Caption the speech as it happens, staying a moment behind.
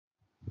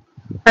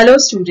Hello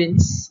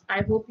students,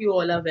 I hope you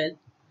all are well.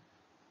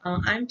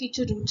 I'm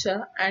teacher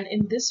Rucha and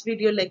in this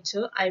video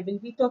lecture I will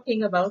be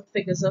talking about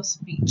figures of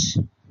speech.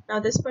 Now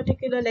this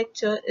particular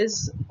lecture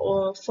is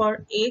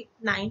for 8th,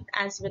 9th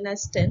as well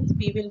as 10th.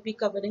 We will be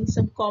covering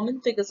some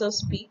common figures of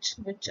speech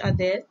which are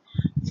there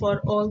for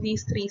all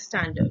these three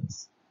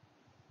standards.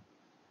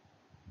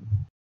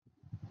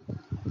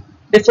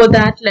 Before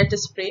that, let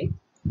us pray.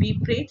 We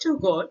pray to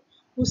God,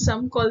 who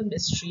some call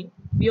mystery,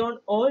 beyond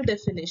all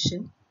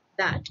definition,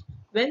 that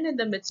when in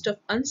the midst of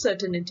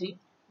uncertainty,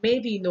 may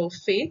we know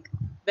faith,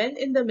 when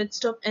in the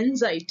midst of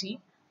anxiety,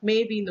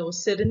 may we know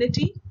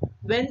serenity,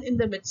 when in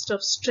the midst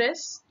of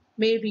stress,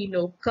 may we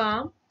know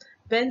calm,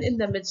 when in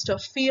the midst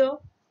of fear,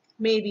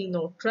 may we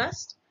know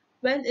trust,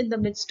 when in the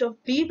midst of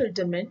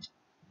bewilderment,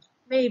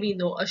 may we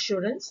know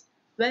assurance,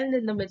 when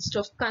in the midst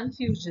of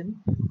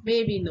confusion,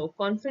 may we know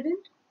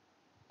confidence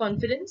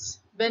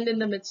when in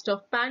the midst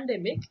of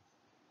pandemic,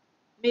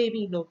 may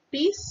we know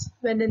peace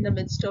when in the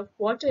midst of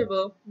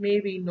whatever, may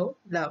we know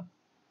love.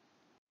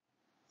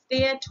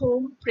 Stay at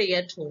home, pray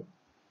at home.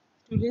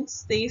 Students,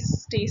 stay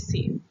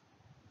safe.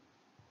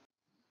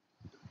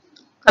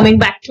 Coming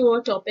back to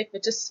our topic,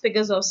 which is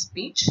figures of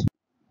speech.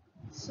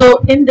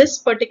 So in this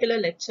particular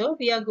lecture,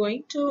 we are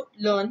going to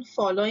learn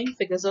following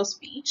figures of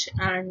speech,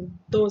 and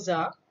those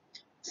are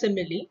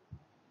simile,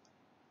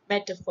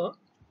 metaphor,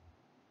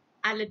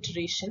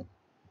 alliteration,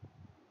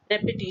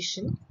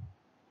 repetition,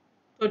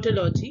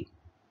 tautology,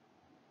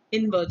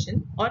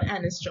 inversion or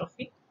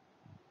anastrophe,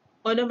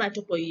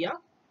 onomatopoeia,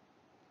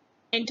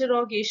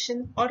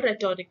 interrogation or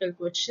rhetorical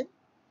question,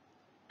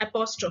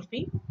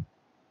 apostrophe,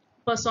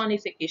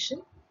 personification,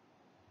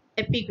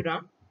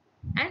 epigram,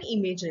 and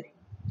imagery.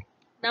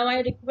 Now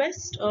I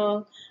request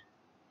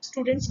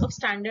students of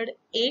standard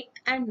 8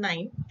 and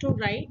 9 to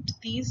write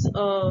these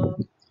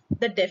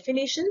the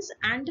definitions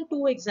and the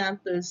two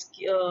examples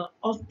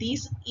of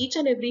these each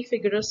and every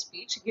figure of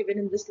speech given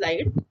in the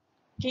slide,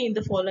 okay, in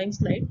the following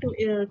slide,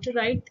 to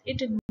write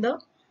it in the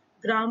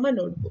grammar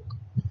notebook.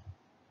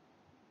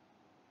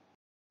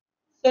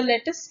 So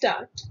let us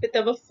start with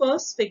our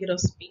first figure of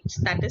speech,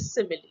 that is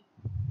simile.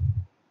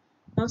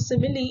 Now,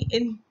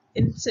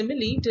 in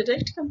simile,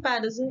 direct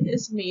comparison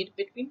is made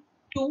between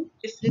two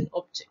different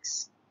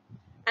objects,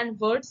 and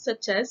words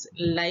such as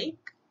like,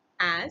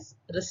 as,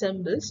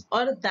 resembles,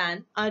 or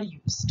than are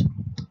used.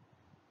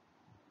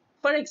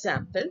 For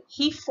example,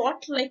 he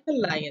fought like a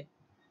lion.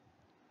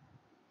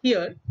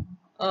 Here,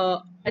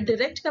 a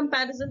direct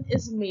comparison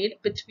is made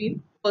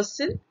between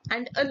person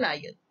and a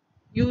lion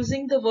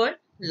using the word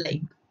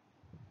like.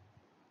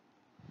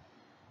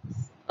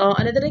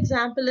 Another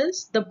example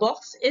is the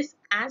box is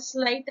as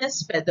light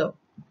as feather.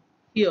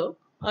 Here,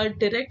 a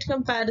direct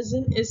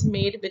comparison is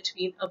made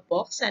between a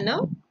box and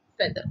a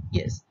feather.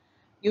 Yes,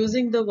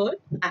 using the word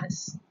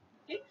as.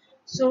 Okay.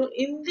 So,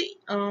 in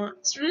the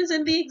students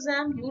in the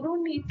exam, you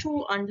don't need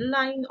to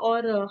underline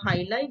or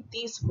highlight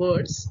these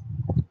words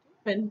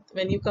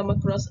when you come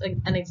across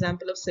an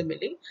example of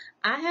simile.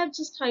 I have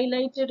just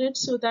highlighted it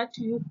so that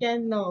you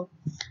can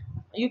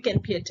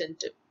pay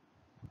attention.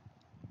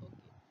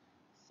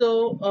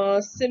 So,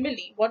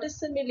 simile. What is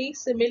simile?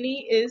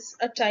 Simile is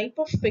a type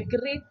of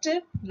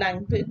figurative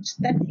language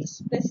that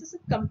expresses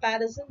a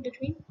comparison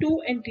between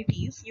two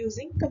entities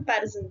using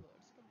comparison words,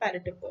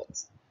 comparative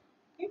words.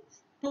 Okay?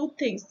 Two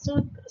things.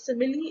 So,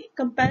 simile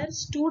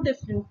compares two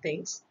different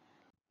things.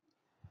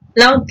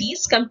 Now,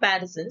 these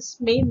comparisons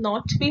may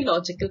not be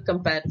logical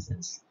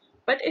comparisons,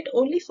 but it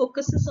only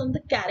focuses on the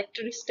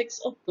characteristics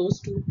of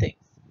those two things.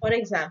 For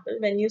example,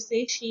 when you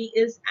say she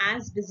is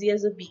as busy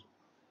as a bee,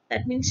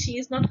 that means she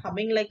is not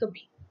humming like a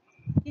bee.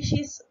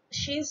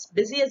 She's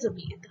busy as a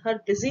bee. Her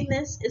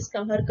busyness is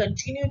her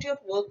continuity of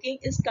working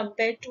is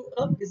compared to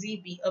a busy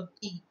bee,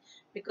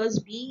 because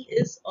bee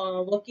is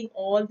working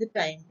all the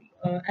time,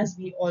 as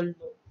we all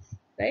know,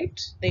 right?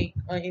 They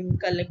in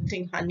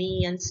collecting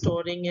honey and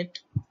storing it,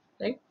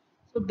 right?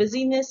 So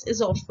busyness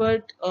is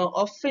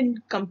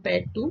often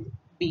compared to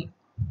bee.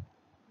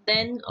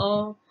 Then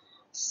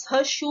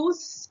her shoes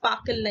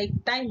sparkle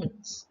like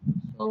diamonds.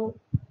 So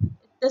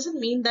doesn't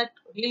mean that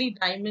really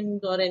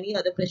diamond or any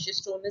other precious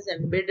stone is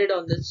embedded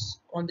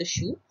on the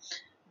shoe,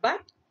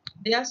 but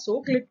they are so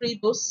glittery,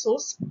 those so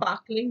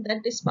sparkling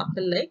that they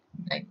sparkle like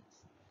diamonds.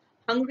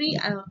 Hungry,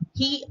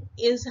 he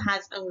is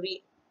as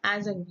hungry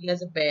as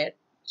a bear.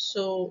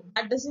 So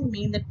that doesn't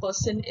mean that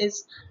person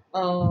is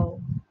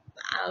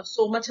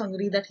so much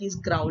hungry that he's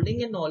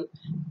growling and all,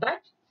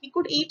 but he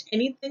could eat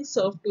anything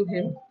served to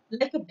him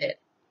like a bear.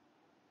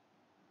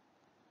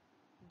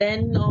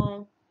 Then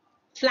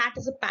flat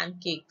as a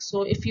pancake.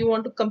 So if you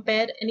want to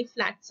compare any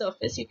flat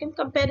surface, you can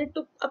compare it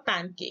to a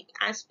pancake,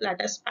 as flat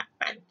as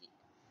pancake.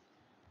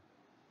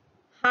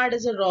 Hard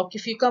as a rock.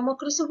 If you come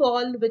across a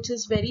wall which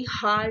is very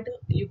hard,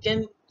 you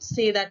can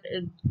say that,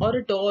 or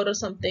a door or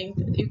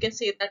something, you can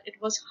say that it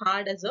was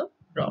hard as a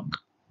rock.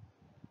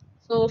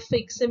 So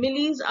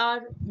similes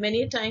are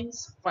many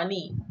times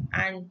funny,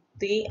 and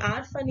they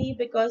are funny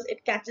because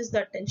it catches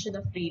the attention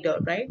of reader,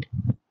 right?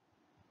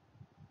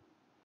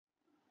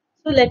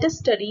 So let us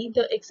study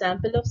the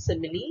example of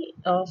simile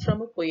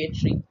from a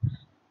poetry.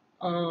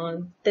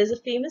 There's a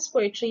famous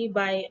poetry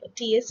by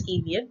T.S.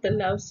 Eliot, The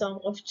Love Song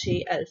of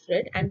J.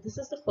 Alfred, and this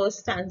is the first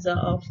stanza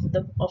of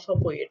her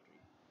poetry.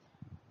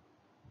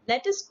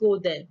 Let us go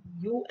then,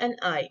 you and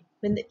I,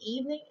 when the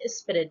evening is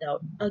spread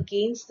out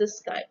against the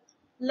sky,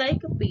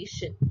 like a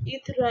patient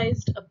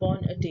etherized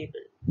upon a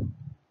table.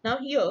 Now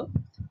here,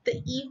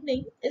 the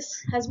evening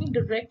has been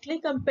directly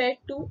compared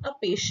to a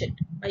patient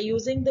by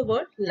using the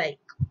word like.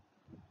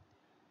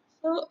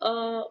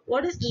 So,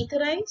 what is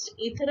etherized?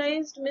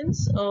 Etherized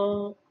means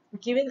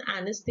given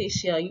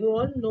anesthesia. You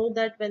all know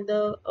that when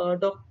the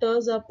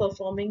doctors are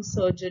performing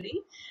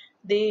surgery,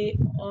 they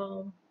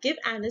give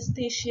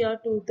anesthesia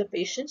to the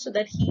patient so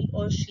that he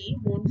or she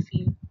won't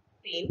feel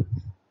pain.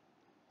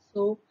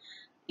 So,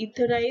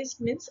 etherized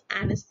means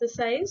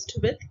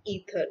anesthetized with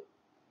ether.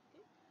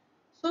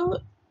 So,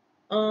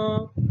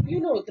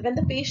 when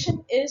the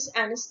patient is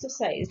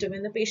anesthetized,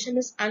 when the patient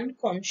is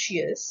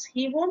unconscious,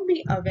 he or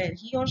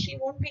she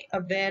won't be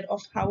aware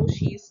of how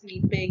she is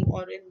sleeping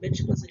or in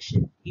which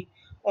position he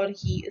or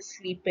he is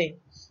sleeping.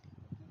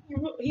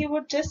 He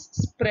would just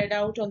spread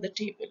out on the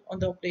table, on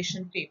the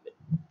operation table.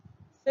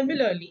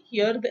 Similarly,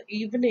 here the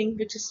evening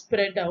which is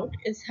spread out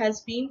has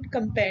been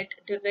compared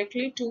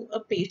directly to a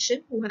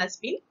patient who has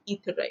been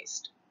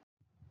etherized.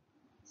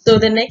 So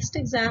the next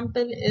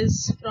example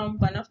is from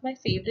one of my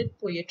favorite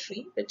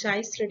poetry, which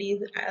I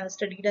studied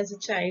as a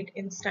child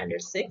in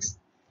Standard 6.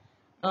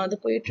 The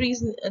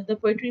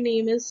poetry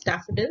name is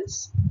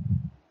Daffodils.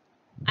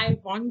 I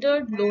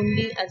wandered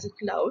lonely as a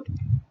cloud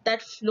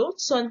that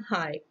floats on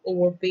high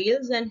over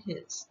vales and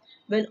hills,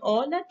 when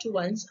all at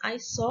once I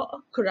saw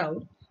a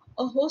crowd,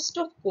 a host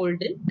of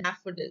golden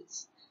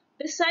daffodils,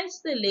 beside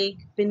the lake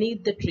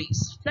beneath the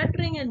trees,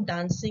 fluttering and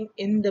dancing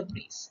in the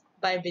breeze.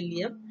 By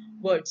William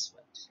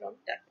Wordsworth from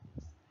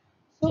Daffodils.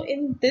 So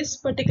in this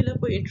particular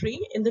poetry,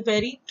 in the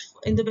very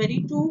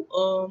two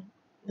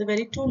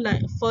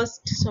line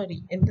first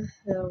sorry in the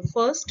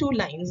first two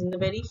lines in the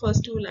very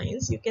first two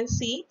lines, you can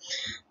see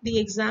the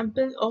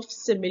example of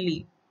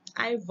simile.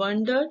 I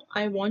wandered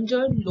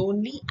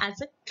lonely as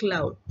a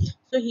cloud.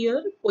 So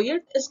here,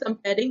 poet is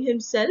comparing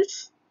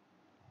himself,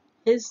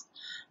 his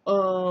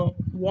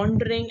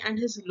wandering and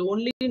his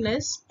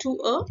loneliness to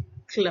a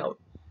cloud.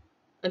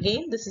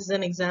 Again, this is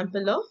an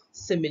example of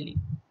simile.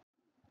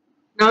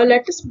 Now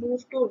let us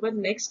move to our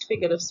next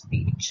figure of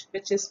speech,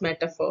 which is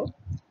metaphor.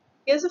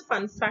 Here's a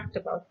fun fact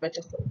about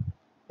metaphor.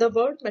 The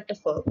word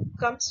metaphor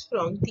comes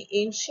from the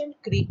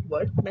ancient Greek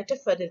word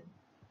metaphorin,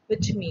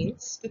 which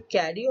means to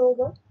carry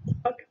over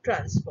or to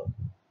transfer.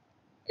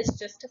 It's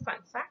just a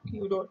fun fact.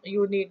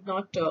 You need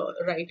not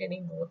write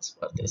any notes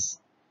for this.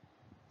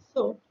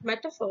 So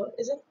metaphor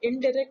is an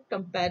indirect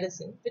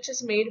comparison which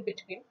is made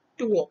between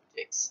two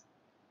objects.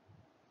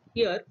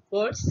 Here,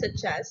 words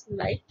such as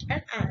like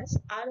and as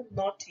are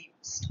not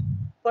used.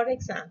 For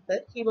example,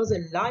 he was a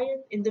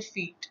lion in the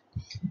field.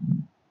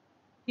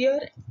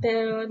 Here,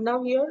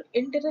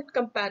 indirect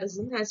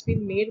comparison has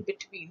been made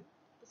between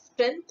the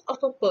strength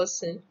of a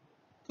person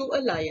to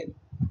a lion.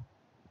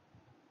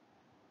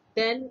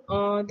 Then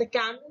the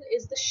camel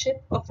is the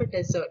ship of a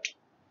desert.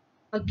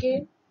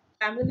 Again,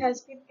 camel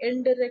has been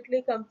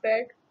indirectly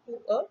compared to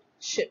a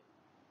ship.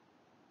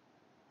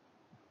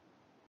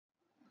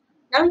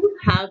 Now you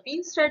have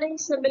been studying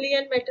simile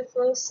and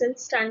metaphors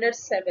since standard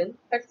 7,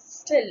 but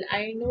still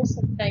I know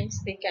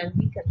sometimes they can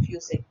be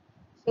confusing.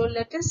 So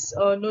let us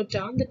note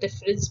down the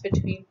difference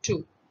between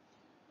two.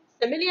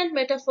 Simile and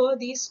metaphor,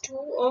 these two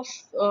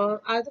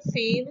are the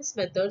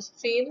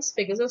famous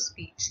figures of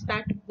speech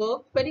that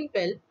work very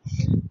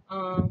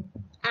well,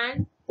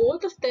 and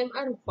both of them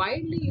are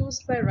widely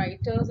used by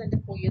writers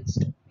and poets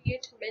to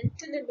create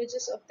mental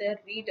images of their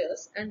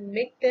readers and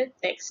make their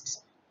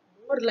texts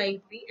more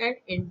lively and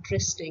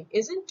interesting.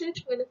 Isn't it?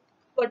 When a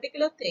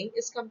particular thing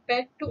is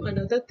compared to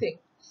another thing,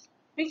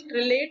 we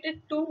relate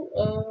it to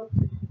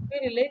we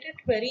relate it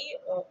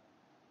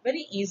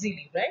very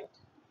easily, right?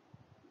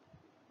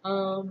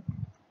 Um,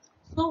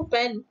 So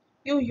when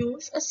you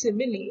use a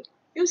simile,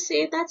 you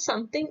say that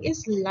something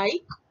is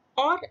like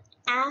or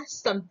as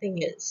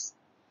something else.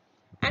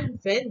 And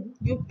when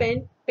you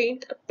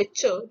paint a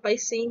picture by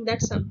saying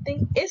that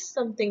something is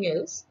something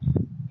else,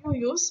 you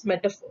use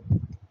metaphor.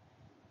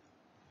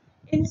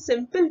 In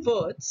simple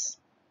words,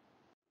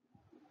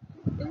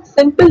 in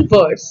simple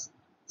words,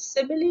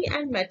 simile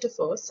and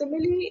metaphor.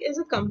 Simile is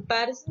a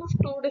comparison of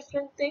two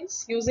different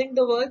things using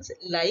the words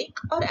like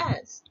or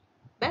as.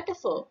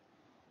 Metaphor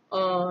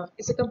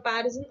is a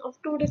comparison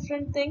of two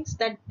different things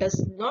that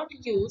does not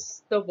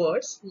use the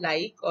words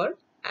like or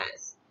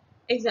as.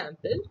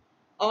 Example,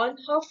 on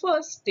her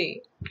first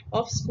day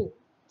of school,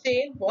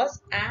 Jane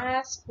was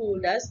as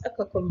cool as a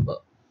cucumber.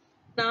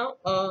 Now,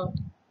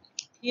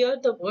 here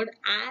the word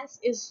as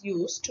is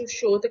used to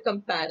show the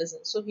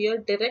comparison. So here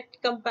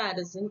direct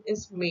comparison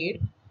is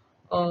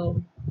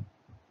um,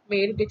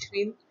 made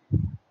between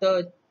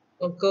the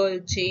girl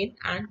Jane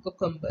and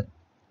cucumber.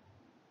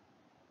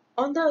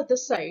 On the other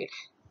side,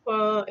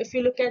 if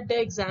you look at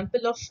the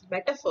example of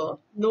metaphor,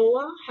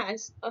 Noah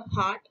has a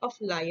heart of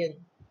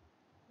lion.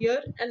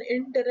 Here, an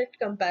indirect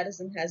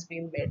comparison has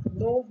been made.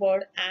 No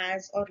word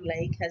as or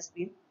like has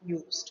been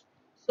used.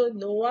 So,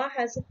 Noah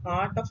has a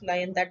heart of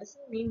lion. That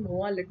doesn't mean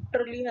Noah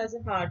literally has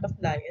a heart of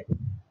lion,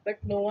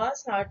 but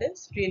Noah's heart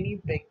is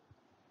really big.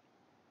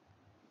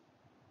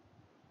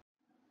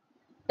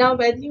 Now,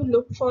 when you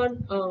look for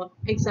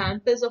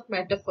examples of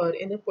metaphor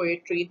in the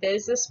poetry, there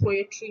is this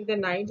poetry: the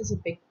night is a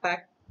big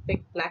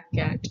black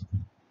cat.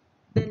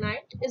 The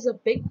night is a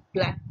big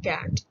black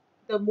cat.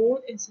 The moon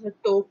is her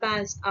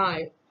topaz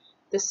eye.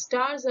 The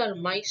stars are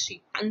mice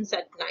she hunts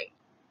at night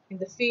in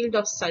the field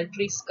of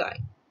sultry sky,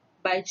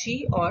 by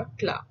G. R.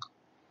 Clarke.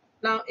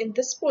 Now, in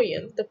this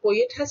poem, the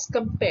poet has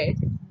compared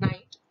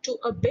night to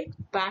a big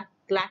black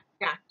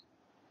cat.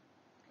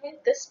 And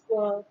this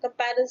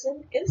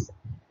comparison is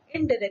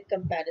indirect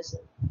comparison.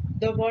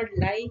 The word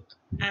like,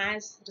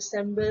 as,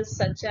 resembles,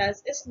 such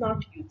as is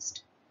not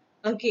used.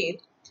 Again,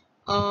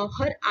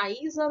 her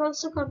eyes are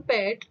also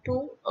compared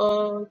to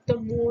the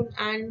moon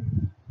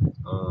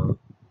uh,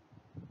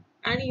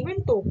 and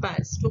even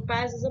topaz.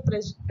 Topaz is a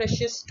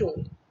precious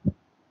stone.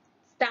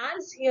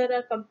 Stars here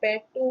are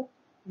compared to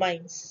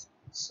mice.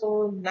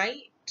 So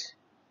night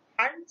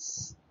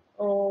hunts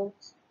the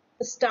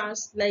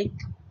stars like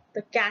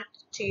the cat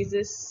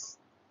chases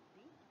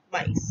the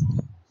mice.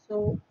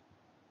 So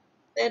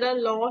there are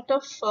a lot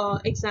of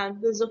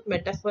examples of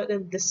metaphor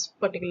in this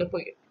particular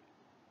poem.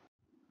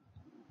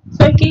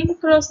 So I came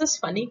across this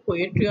funny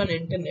poetry on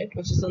internet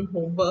which is on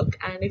homework,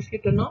 and if you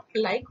do not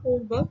like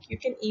homework, you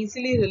can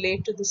easily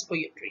relate to this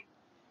poetry.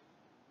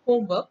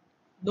 Homework,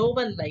 no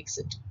one likes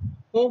it.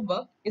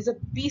 Homework is a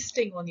bee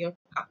sting on your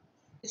tongue.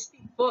 It's the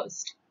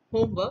worst.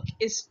 Homework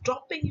is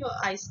dropping your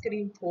ice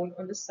cream cone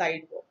on the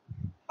sidewalk.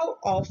 How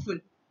awful.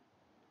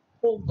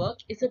 Homework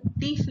is a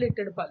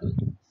deflated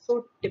balloon.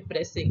 So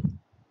depressing.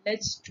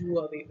 Let's do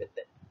away with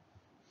it.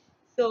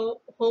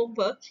 So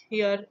homework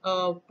here,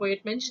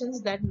 poet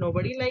mentions that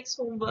nobody likes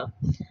homework,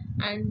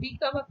 and we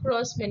come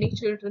across many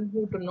children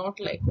who do not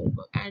like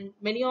homework, and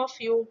many of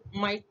you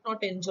might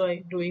not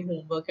enjoy doing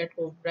homework at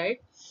home,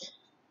 right?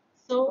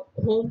 So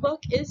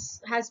homework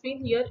is has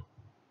been here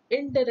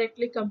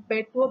indirectly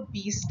compared to a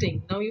bee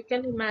sting. Now you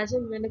can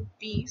imagine when a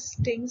bee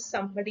stings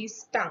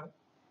somebody's tongue,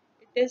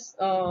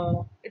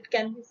 it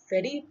can be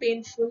very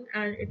painful,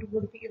 and it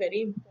would be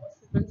very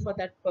impossible for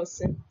that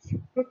person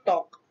to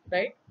talk,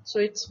 right? So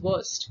it's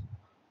worst.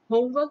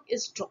 Homework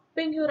is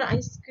dropping your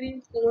ice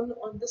cream cone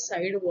on the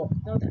sidewalk.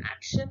 Now, the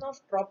action of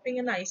dropping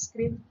an ice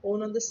cream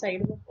cone on the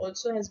sidewalk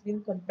also has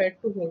been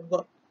compared to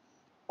homework.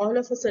 All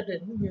of a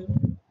sudden,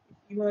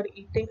 you are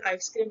eating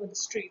ice cream on the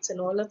streets,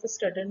 and all of a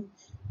sudden,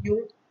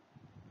 you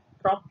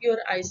drop your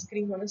ice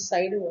cream on a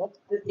sidewalk.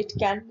 It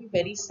can be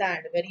very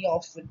sad, very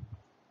awful.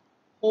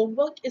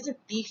 Homework is a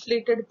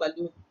deflated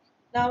balloon.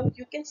 Now,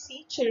 you can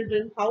see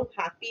children how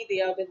happy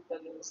they are with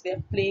balloons. They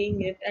are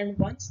playing it, and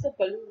once the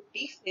balloon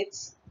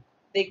deflates,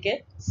 they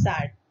get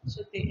sad.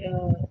 So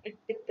it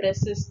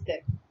depresses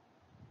them.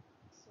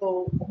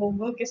 So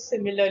homework is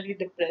similarly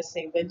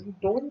depressing. When you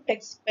don't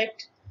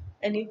expect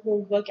any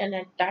homework, and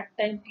at that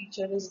time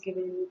teacher is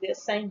giving you the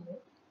assignment,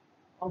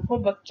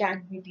 homework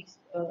can be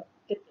depressing.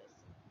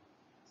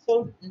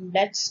 So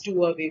let's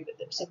do away with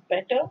it. So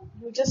better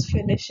you just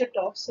finish it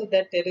off so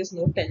that there is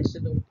no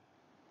tension.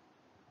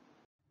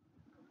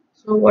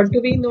 So what do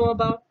we know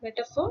about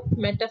metaphor?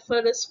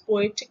 Metaphor is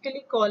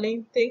poetically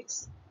calling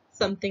things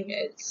something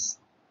else.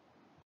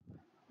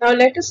 Now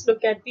let us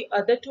look at the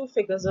other two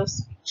figures of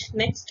speech.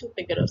 Next two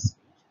figures of speech: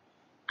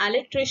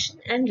 alliteration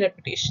and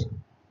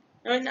repetition.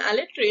 Now in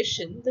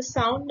alliteration, the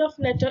sound of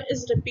letter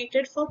is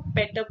repeated for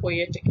better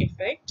poetic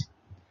effect.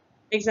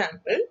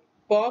 Example: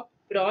 Bob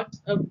brought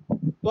a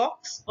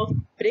box of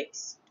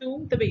bricks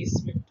to the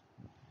basement.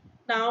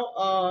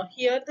 Now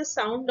here the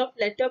sound of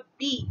letter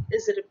B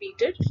is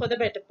repeated for the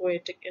better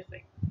poetic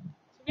effect.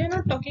 So we are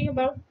not talking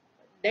about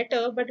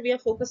letter, but we are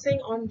focusing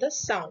on the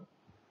sound.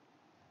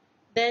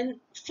 Then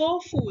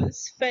four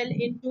fools fell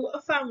into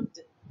a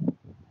fountain.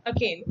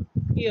 Again,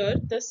 here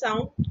the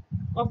sound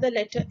of the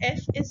letter F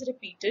is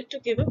repeated to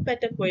give a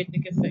better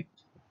poetic effect.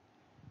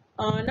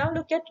 Now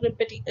look at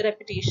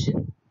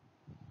repetition.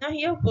 Now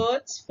here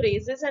words,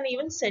 phrases, and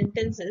even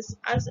sentences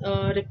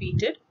are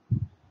repeated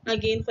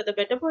again for the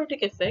better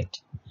poetic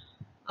effect.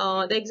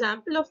 The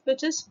example of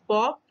which is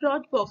Bob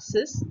brought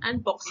boxes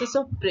and boxes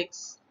of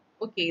bricks.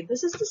 Okay,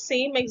 this is the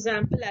same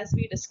example as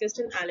we discussed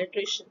in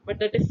alliteration, but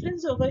the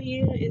difference over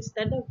here is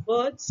that the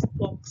words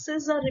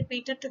boxes are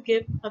repeated to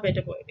give a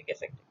better poetic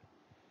effect.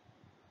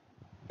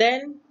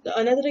 Then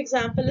another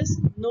example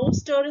is no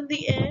stir in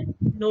the air,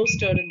 no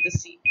stir in the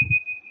sea.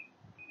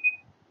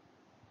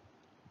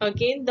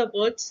 Again, the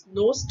words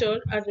no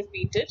stir are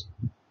repeated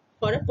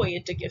for a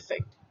poetic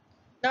effect.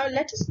 Now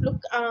let us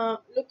look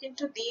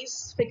into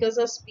these figures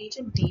of speech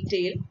in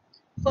detail.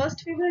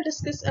 First, we will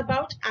discuss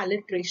about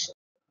alliteration.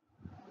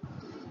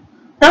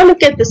 Now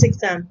look at this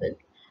example.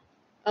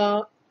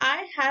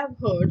 I have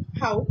heard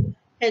how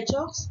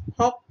hedgehogs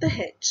hop the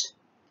hedge.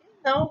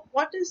 Now,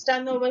 what is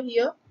done over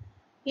here?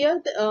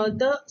 Here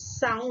the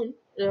sound,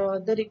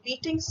 the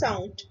repeating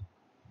sound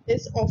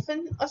is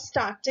often a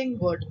starting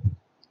word.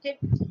 Okay,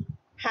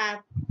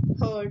 have,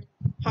 heard,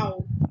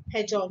 how,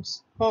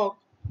 hedgehogs, hog,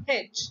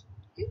 hedge.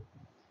 Okay?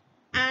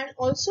 And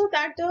also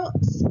that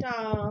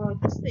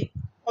this thing,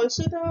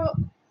 also the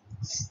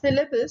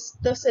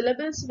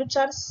syllables which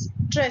are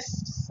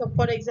stressed. So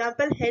for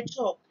example,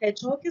 hedgehog.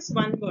 Hedgehog is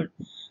one word,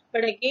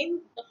 but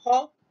again the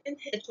hog in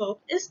hedgehog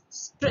is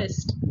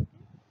stressed.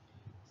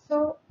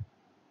 So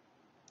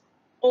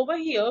over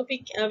here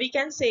we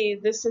can say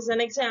this is an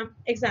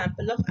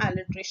example of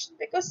alliteration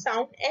because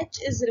sound H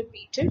is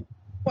repeated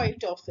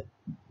quite often.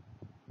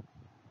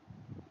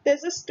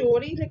 There's a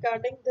story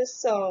regarding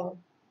this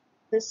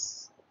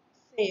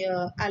say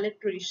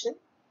alliteration.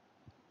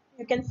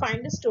 You can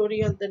find a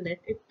story on the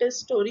net. It is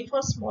story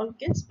for small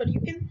kids, but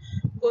you can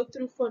go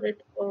through for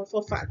it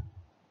for fun.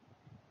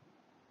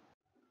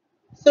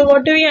 So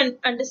what do we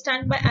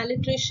understand by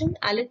alliteration?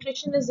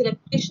 Alliteration is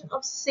repetition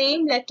of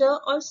same letter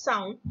or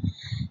sound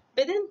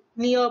within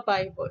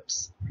nearby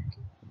words,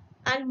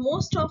 and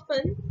most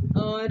often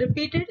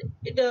repeated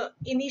the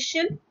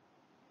initial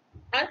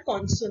are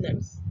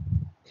consonants.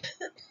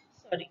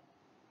 Sorry.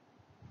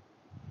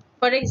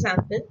 For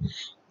example,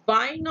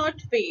 why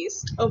not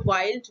waste a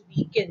wild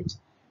weekend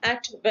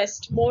at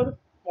Westmore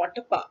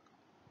Water Park?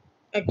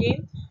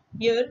 Again,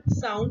 here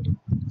sound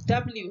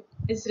W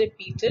is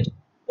repeated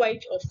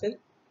quite often.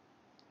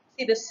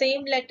 See the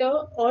same letter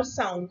or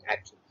sound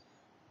actually.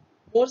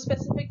 More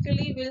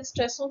specifically, we'll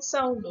stress on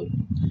sound only.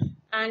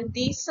 And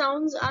these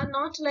sounds are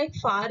not like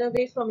far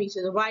away from each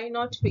other. Why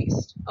not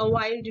waste a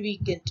wild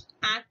weekend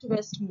at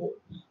Westmore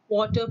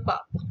Water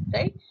Park,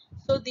 right?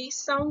 So these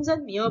sounds are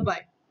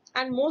nearby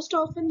and most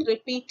often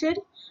repeated.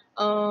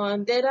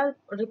 There are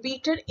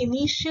repeated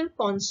initial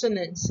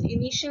consonants.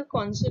 Initial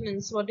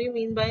consonants. What do you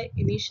mean by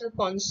initial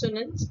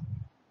consonants?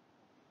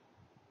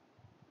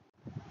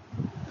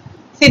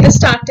 See the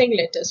starting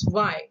letters.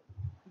 Y,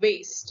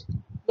 waste,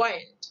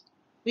 wild,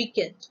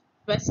 weekend,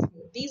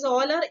 Westmore. These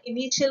all are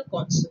initial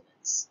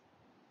consonants,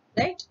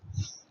 right?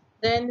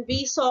 Then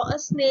we saw a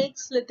snake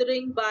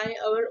slithering by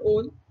our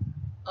own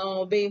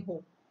way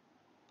home.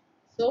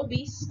 So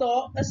we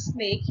saw a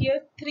snake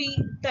here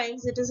 3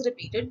 times it is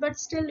repeated, but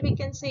still we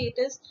can say it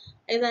is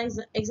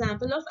an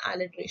example of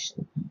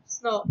alliteration.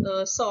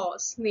 Saw,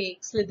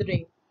 snake,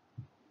 slithering.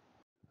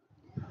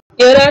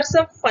 Here are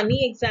some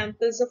funny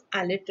examples of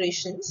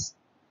alliterations.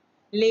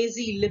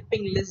 Lazy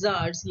lipping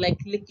lizards like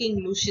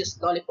licking Lucius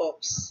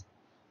lollipops.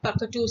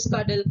 Cockatoos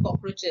cuddle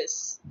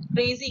cockroaches.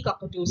 Crazy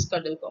cockatoos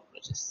cuddle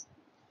cockroaches.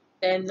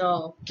 Then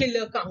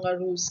killer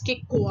kangaroos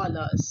kick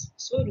koalas.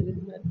 So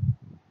rude, man.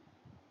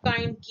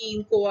 Kind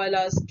keen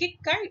koalas kick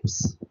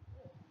kites.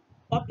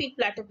 Poppy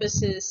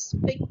platypuses,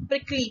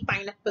 prickly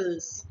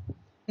pineapples.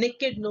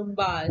 Naked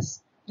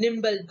numbas,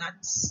 nimble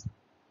nuts.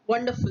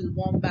 Wonderful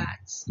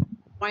wombats,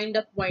 wind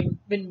up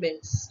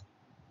windmills.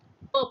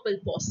 Purple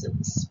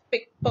possums,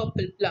 pick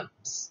purple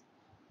plums.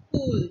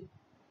 Cool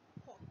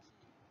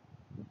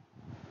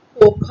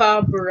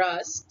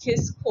kookaburras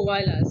kiss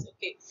koalas.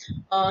 Okay,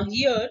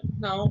 here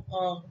now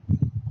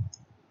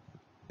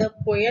the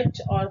poet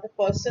or the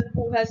person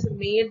who has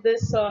made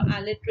this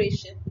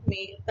alliteration,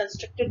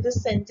 constructed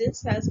this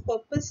sentence, has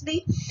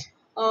purposely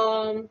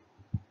um,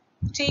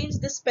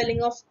 changed the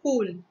spelling of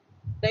cool,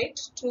 right,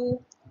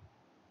 to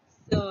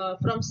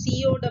from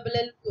C O double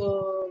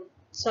L,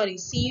 sorry,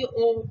 C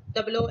O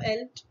double O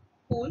L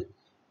cool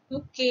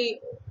to K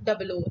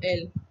double O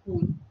L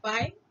cool.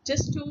 Why?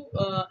 Just to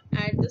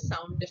add the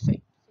sound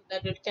effect so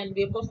that it can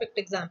be a perfect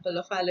example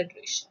of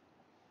alliteration.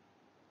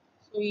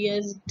 So he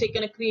has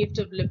taken a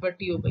creative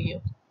liberty over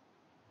here.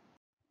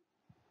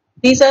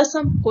 These are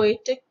some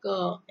poetic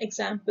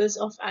examples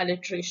of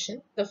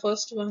alliteration. The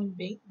first one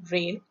being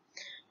rain.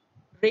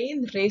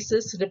 Rain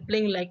races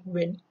rippling like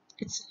wind.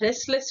 Its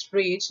restless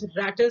rage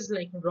rattles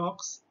like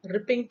rocks,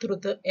 ripping through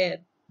the air.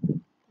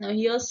 Now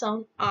here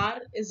sound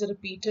R is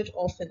repeated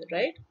often,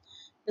 right?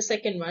 The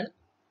second one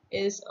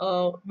is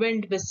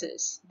wind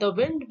whistles. The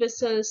wind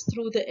whistles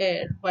through the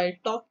air while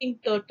talking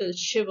turtles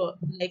shiver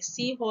like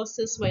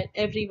seahorses while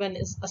everyone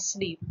is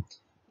asleep.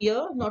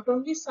 Here not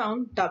only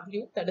sound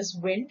W, that is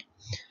wind,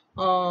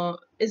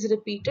 is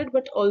repeated,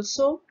 but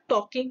also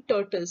talking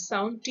turtles.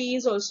 Sound T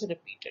is also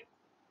repeated.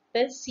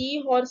 Then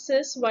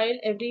seahorses while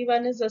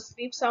everyone is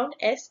asleep. Sound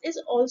S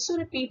is also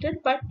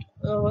repeated, but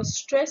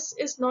stress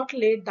is not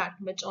laid that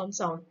much on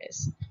sound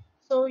S.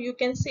 So you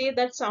can say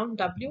that sound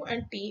W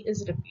and T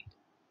is repeated.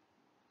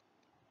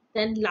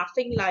 Then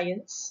laughing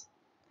lions.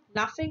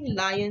 Laughing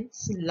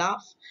lions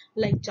laugh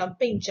like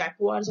jumping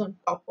jaguars on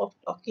top of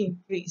talking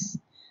trees.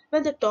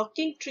 When the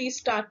talking trees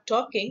start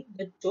talking,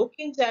 the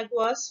joking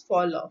jaguars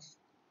fall off.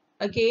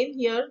 Again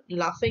here,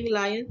 laughing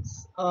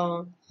lions,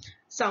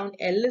 sound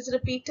L is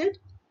repeated.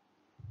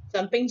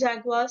 Jumping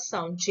jaguars,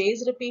 sound J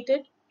is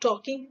repeated.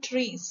 Talking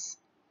trees.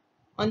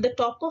 On the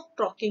top of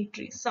talking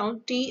trees,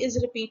 sound T is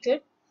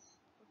repeated.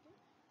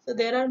 So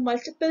there are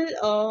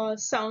multiple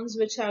sounds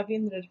which have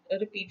been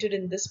repeated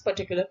in this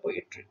particular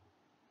poetry.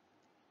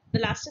 The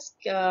last is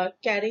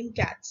carrying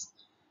cats.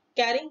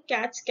 Carrying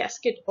cat's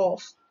casket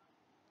off.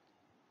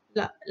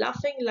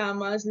 Laughing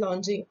llamas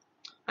lounging.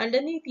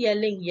 Underneath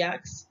yelling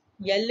yaks,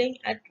 yelling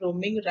at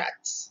roaming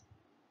rats.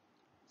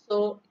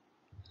 So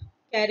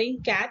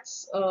carrying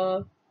cat's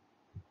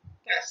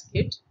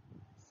casket,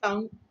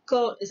 sound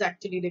k is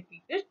actually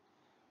repeated.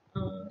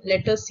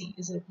 Letter C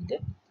is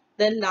repeated.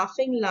 Then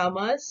laughing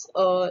llamas,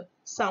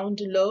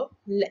 sound L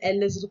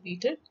is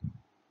repeated.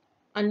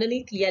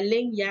 Underneath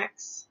yelling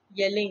yaks,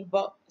 yelling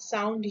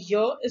sound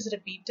y is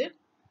repeated.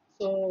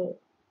 So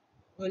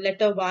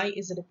letter Y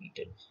is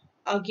repeated.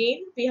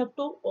 Again, we have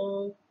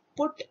to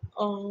put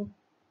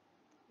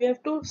we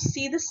have to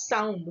see the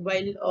sound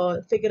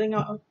while figuring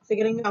out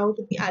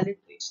the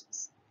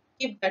alliterations.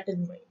 Keep that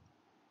in mind.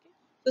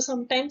 So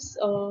sometimes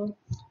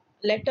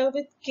letter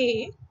with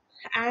K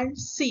and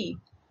C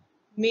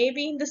may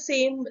be in the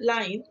same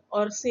line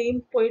or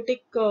same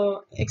poetic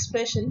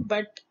expression,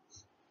 but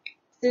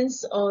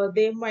since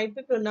they might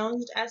be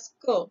pronounced as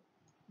k,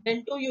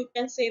 then too you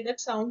can say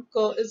that sound k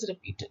is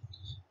repeated.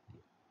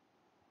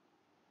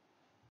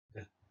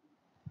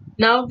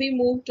 Now we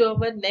move to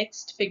our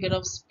next figure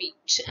of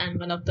speech and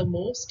one of the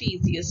most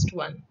easiest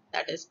one,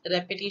 that is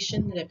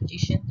repetition,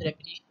 repetition,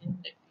 repetition,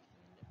 repetition.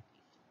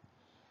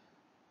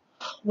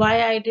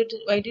 Why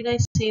did I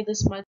say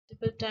this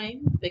multiple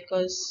times?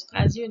 Because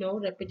as you know,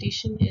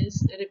 repetition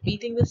is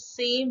repeating the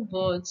same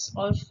words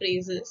or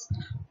phrases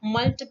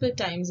multiple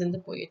times in the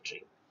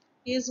poetry.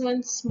 Here's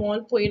one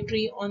small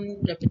poetry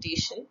on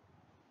repetition.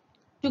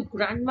 To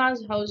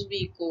grandma's house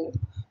we go,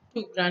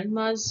 to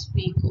grandma's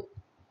we go.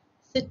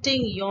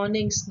 Sitting,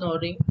 yawning,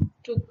 snoring,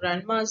 to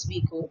grandma's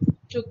we go,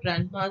 to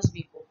grandma's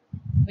we go.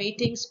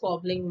 Waiting,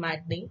 squabbling,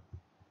 maddening,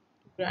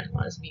 to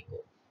grandma's we go.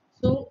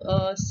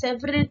 So,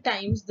 several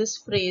times this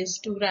phrase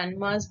to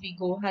grandma's we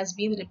go has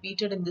been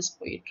repeated in this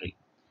poetry.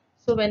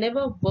 So,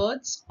 whenever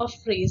words or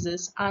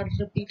phrases are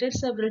repeated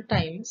several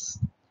times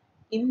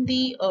in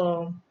the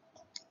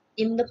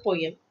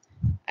poem,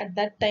 at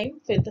that time,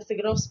 the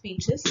figure of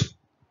speech is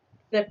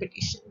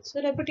repetition.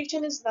 So,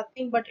 repetition is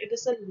nothing but it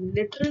is a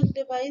literal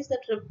device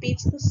that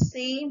repeats the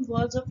same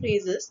words or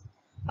phrases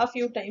a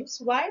few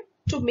times. Why?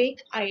 To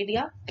make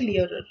idea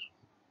clearer.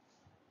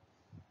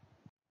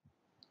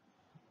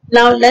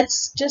 Now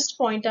let's just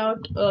point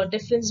out a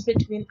difference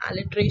between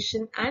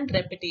alliteration and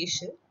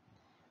repetition.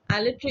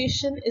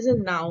 Alliteration is a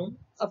noun,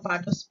 a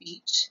part of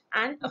speech,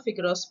 and a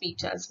figure of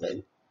speech as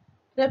well.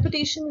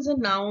 Repetition is a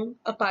noun,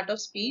 a part of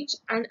speech,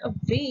 and a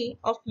way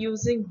of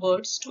using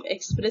words to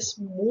express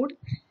mood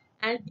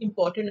and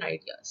important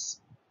ideas.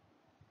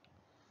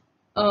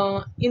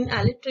 In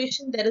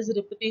alliteration, there is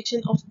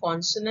repetition of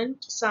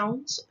consonant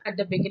sounds at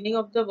the beginning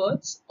of the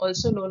words,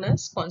 also known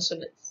as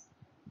consonants.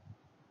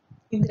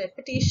 In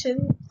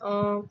repetition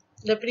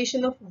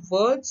of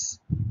words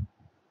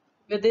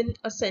within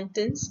a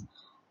sentence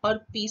or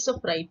piece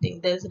of writing.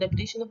 There is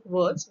repetition of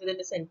words within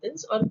a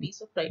sentence or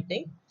piece of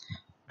writing,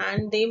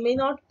 and they may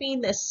not be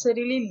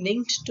necessarily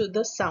linked to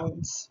the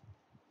sounds.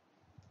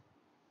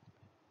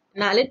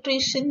 In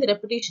alliteration,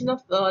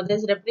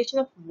 there's repetition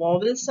of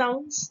vowel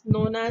sounds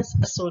known as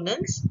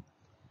assonance.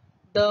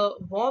 The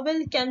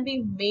vowel can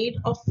be made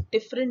of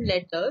different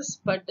letters,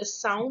 but the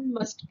sound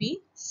must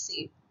be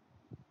same.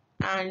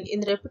 And in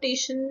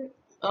repetition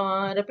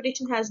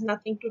has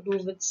nothing to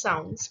do with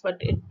sounds, but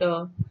it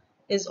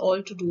is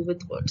all to do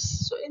with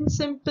words. So in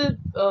simple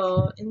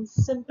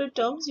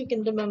terms, you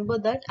can remember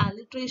that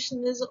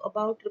alliteration is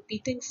about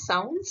repeating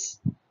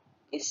sounds.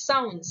 It's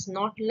sounds,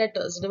 not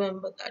letters.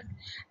 Remember that.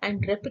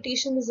 And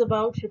repetition is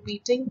about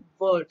repeating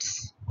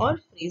words or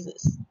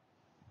phrases.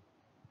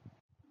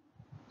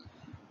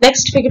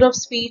 Next figure of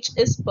speech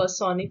is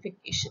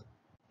personification.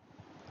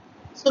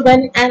 So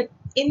when an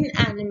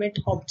inanimate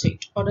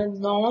object or a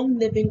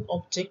non-living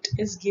object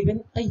is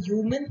given a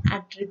human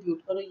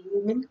attribute or a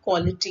human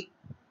quality,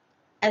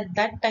 at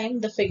that time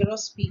the figure of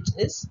speech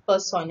is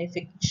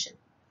personification.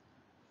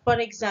 For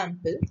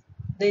example,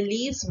 the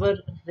leaves were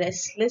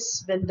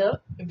restless when the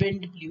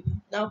wind blew.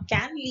 Now,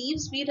 can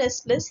leaves be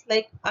restless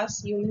like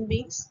us human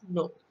beings?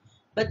 No.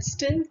 But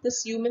still,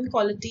 this human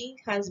quality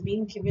has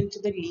been given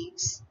to the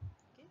leaves.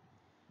 Okay?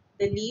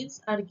 The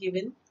leaves are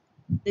given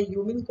the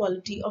human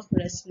quality of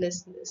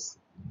restlessness.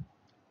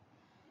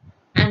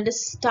 And the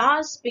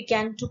stars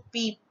began to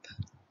peep.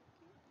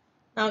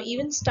 Now,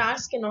 even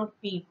stars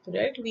cannot peep,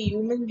 right? We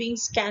human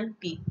beings can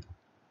peep.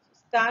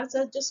 Stars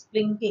are just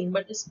blinking,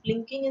 but this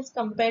blinking is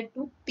compared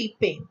to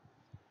peeping.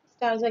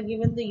 Stars are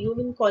given the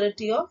human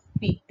quality of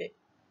peeping.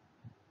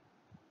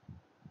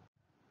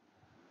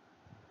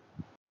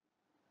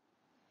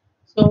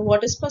 So,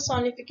 what is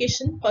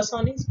personification?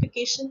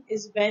 Personification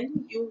is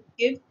when you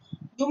give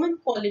human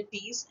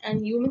qualities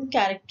and human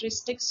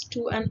characteristics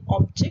to an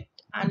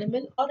object,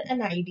 animal, or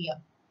an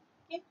idea.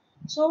 Okay?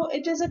 So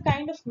it is a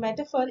kind of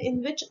metaphor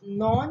in which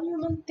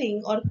non-human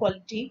thing or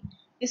quality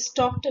is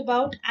talked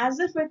about as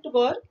if it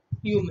were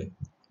human.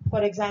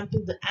 For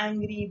example, the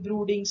angry,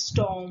 brooding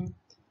storm,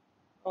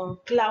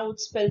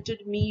 clouds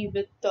pelted me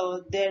with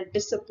their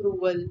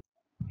disapproval.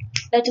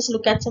 Let us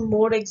look at some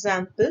more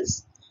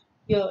examples.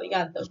 here,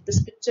 yeah,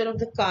 this picture of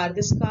the car.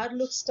 This car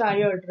looks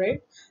tired,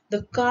 right?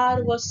 The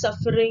car was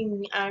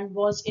suffering and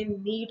was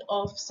in need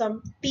of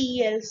some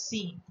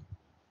TLC.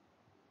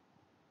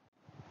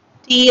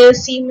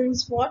 TLC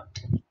means what?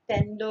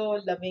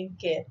 Tender loving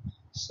care.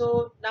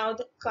 So now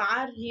the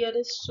car here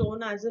is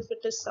shown as if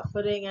it is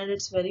suffering and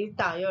it's very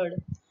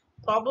tired.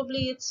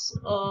 Probably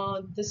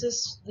this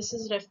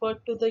is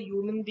referred to the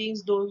human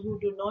beings, those who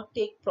do not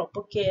take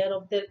proper care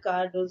of their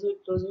car, those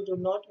who do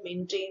not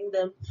maintain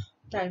them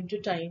time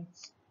to time,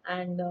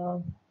 and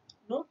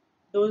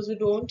those who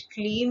don't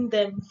clean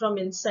them from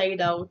inside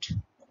out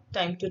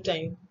time to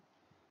time,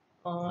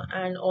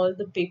 and all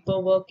the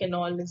paperwork and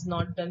all is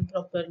not done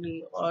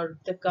properly, or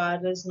the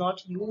car is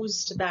not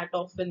used that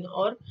often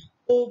or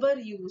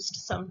overused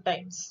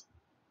sometimes.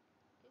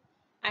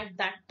 At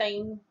that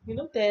time,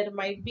 there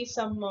might be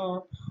some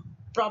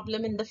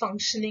problem in the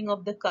functioning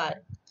of the car.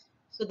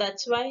 So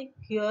that's why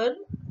here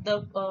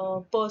the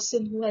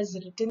person who has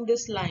written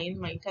this line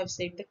might have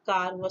said the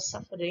car was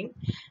suffering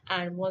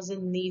and was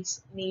in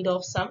need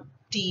of some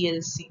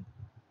TLC.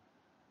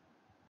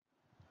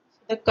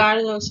 The car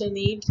also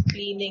needs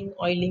cleaning,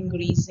 oiling,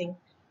 greasing,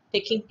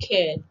 taking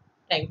care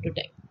time to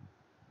time.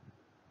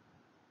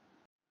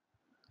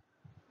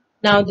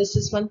 Now this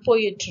is one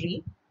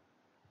poetry,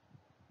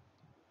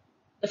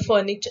 the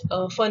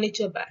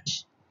furniture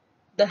batch.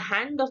 The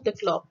hand of the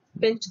clock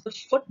pinched the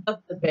foot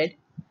of the bed,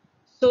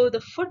 so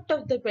the foot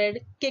of the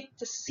bed kicked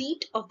the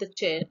seat of the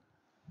chair.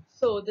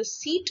 So the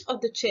seat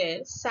of the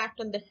chair sat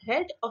on the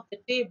head of the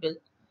table.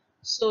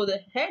 So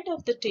the head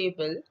of the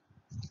table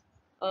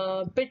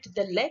bit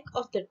the leg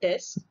of the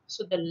desk.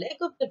 So the leg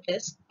of the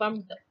desk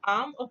bumped the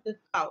arm of the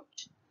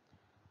couch.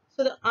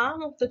 So the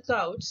arm of the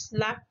couch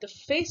slapped the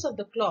face of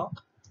the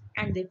clock,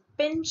 and they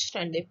pinched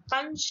and they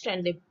punched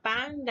and they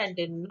banged and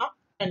they knocked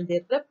and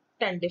they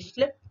ripped and they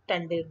flipped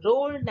and they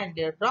rolled and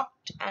they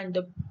rocked, and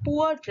the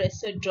poor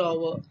dresser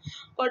drawer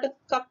got a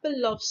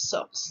couple of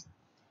socks.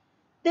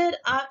 There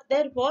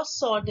was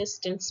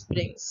sawdust in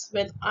springs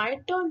when I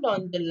turned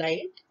on the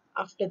light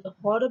after the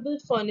horrible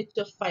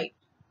furniture fight.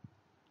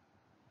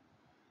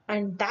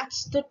 And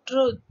that's the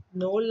truth,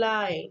 no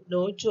lie,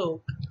 no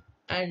joke.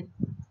 And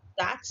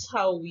that's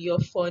how your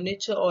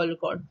furniture all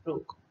got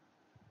broke.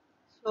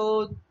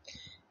 So,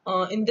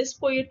 in this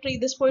poetry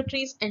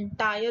is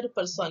entire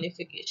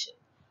personification.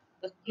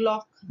 The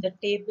clock, the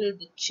table,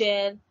 the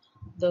chair,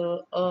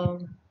 the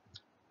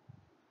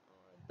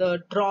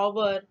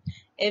drawer,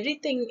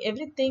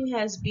 everything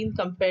has been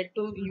compared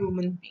to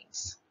human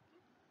beings.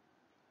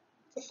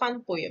 It's a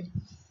fun poem.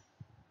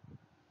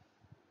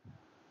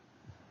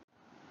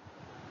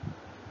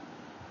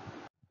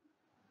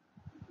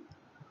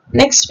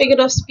 Next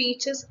figure of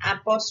speech is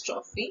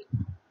apostrophe.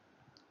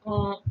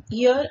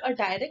 Here, a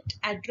direct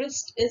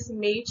address is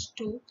made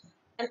to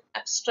an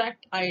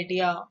abstract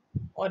idea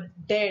or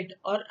dead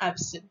or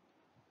absent.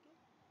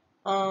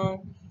 Uh,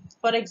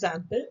 for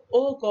example,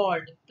 oh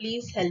God,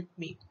 please help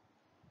me.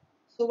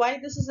 So why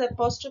this is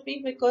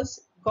apostrophe?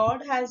 Because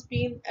God has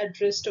been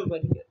addressed over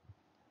here.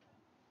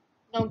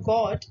 Now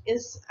God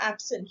is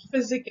absent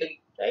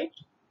physically, right?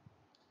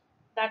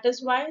 That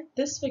is why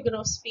this figure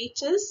of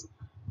speech is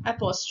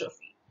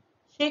apostrophe.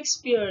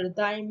 Shakespeare,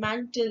 thy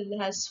mantle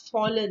has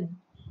fallen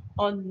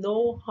on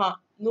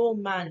no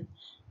man.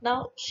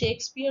 Now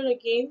Shakespeare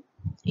again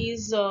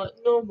is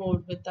no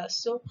more with us.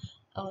 So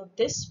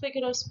this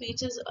figure of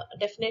speech is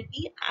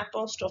definitely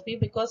apostrophe,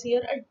 because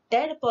here a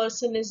dead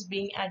person is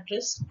being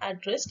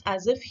addressed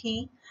as if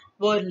he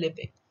were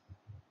living.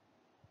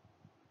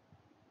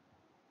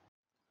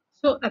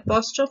 So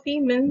apostrophe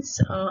means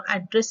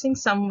addressing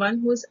someone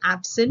who is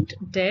absent,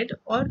 dead,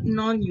 or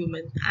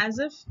non-human, as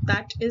if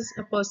that is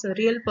a person,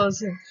 real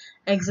person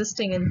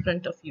existing in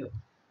front of you,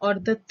 or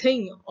the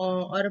thing,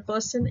 or a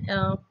person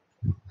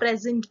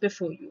present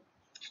before you.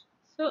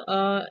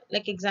 So,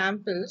 like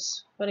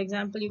examples, for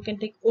example, you can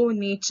take, "Oh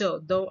nature,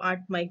 thou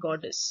art my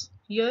goddess."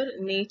 Here,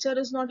 nature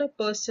is not a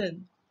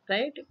person,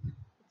 right?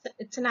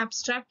 It's an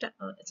abstract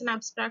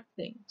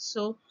thing.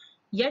 So,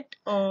 yet,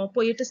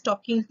 poet is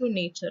talking to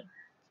nature.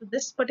 So,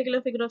 this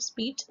particular figure of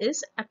speech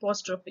is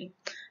apostrophe.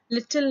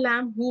 Little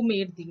lamb, who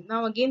made thee?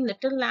 Now, again,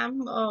 little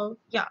lamb,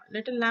 yeah,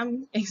 little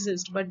lamb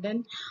exists, but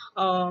then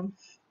um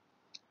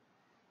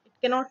it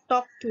cannot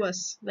talk to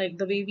us like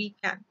the way we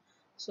can.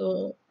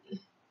 So,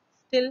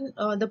 still,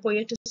 the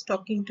poet is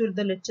talking to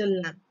the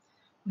little lamb.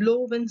 Blow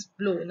winds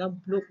blow. Now,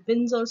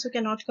 winds also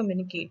cannot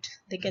communicate.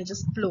 They can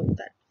just blow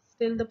that.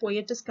 Still, the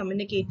poet is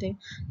communicating,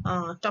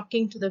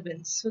 talking to the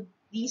winds. So,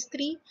 these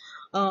three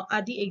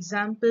are the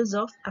examples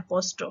of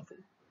apostrophe.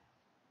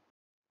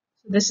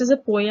 So this is a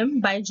poem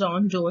by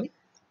John Donne.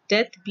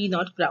 Death be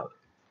not proud.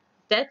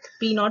 Death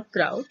be not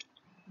proud,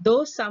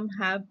 though some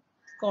have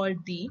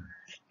called thee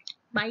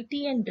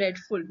mighty and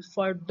dreadful,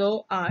 for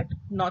thou art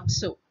not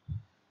so.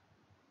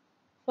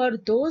 For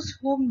those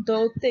whom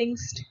thou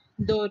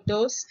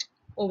dost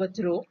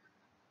overthrow,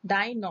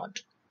 die not,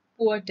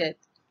 poor death,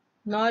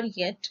 nor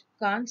yet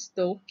canst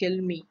thou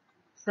kill me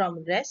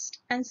from rest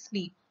and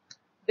sleep,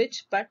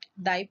 which but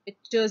thy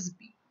pictures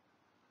be.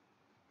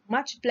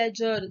 Much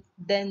pleasure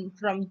then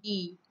from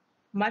thee,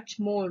 much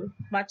more,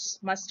 much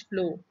must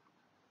flow.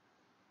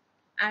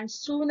 And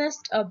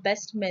soonest our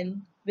best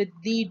men with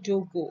thee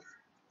do go,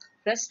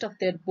 rest of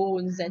their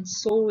bones and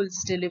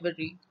souls'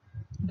 delivery.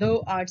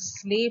 Thou art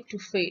slave to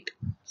fate,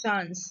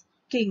 chance,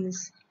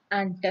 kings,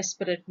 and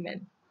desperate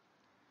men.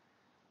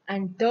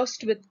 And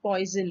thirst with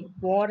poison,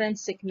 war and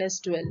sickness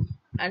dwell,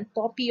 and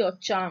poppy or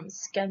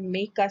charms can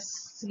make us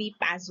sleep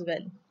as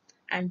well.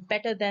 And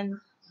better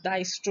than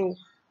thy stroke,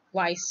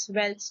 why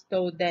swell'st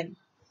thou then?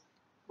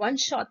 One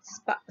short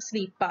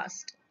sleep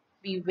past,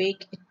 we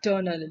wake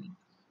eternally,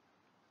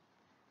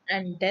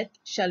 and death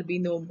shall be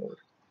no more.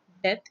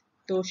 Death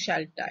thou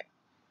shalt die.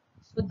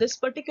 So this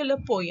particular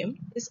poem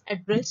is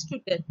addressed to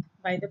death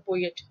by the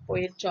poet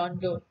John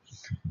Donne.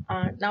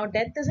 Now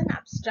death is an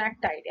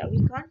abstract idea.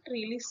 We can't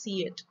really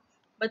see it,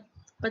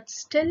 but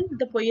still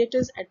the poet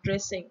is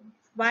addressing.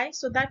 Why?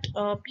 So that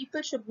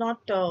people should not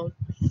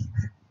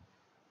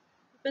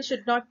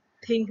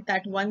think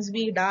that once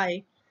we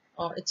die,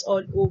 it's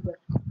all over.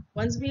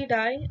 Once we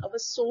die, our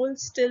soul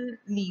still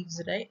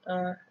lives, right?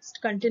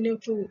 Continue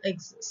to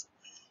exist.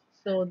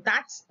 So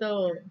that's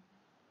the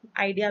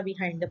idea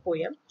behind the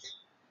poem.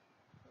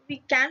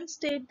 We can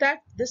state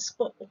that this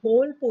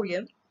whole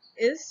poem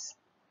is,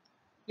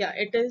 yeah,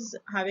 it is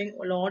having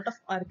a lot of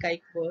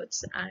archaic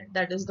words, and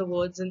that is the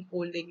words in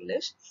Old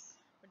English.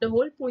 But the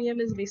whole poem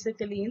is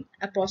basically in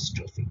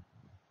apostrophe.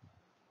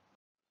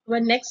 Our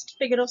next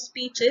figure of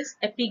speech is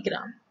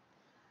epigram.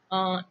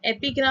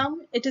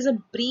 Epigram, it is a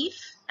brief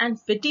and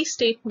witty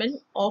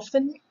statement,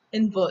 often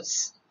in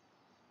verse.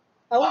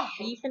 How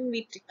brief and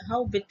witty?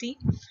 How witty?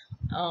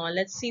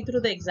 Let's see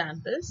through the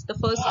examples. The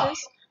first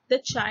is, the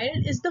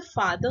child is the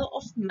father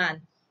of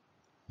man.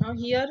 Now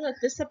here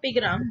this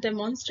epigram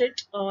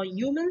demonstrates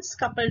humans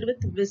coupled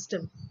with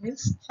wisdom.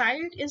 Means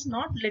child is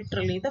not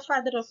literally the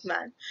father of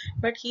man,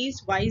 but he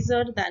is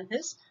wiser than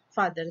his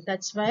father.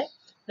 That's why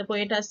the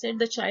poet has said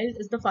the child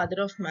is the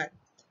father of man.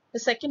 The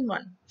second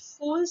one,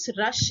 fools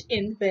rush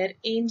in where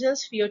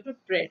angels fear to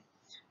tread.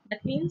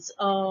 That means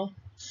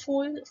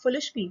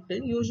foolish people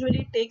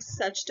usually take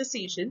such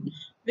decision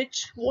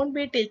which won't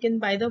be taken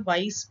by the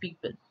wise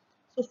people.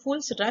 So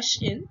fools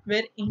rush in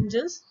where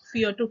angels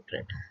fear to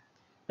tread.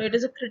 So it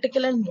is a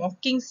critical and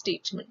mocking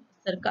statement,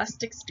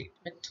 sarcastic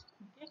statement,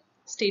 okay,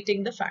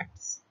 stating the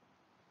facts.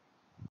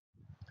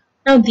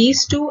 Now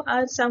these two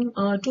are some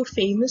two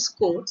famous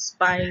quotes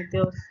by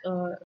the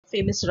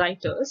famous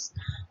writers.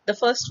 The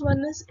first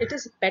one is, "It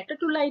is better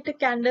to light a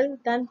candle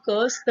than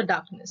curse the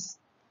darkness."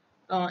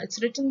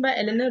 It's written by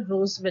Eleanor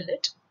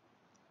Roosevelt,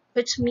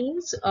 which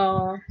means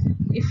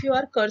if you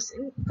are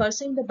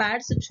cursing the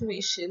bad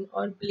situation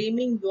or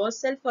blaming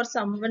yourself or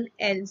someone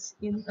else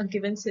in a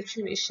given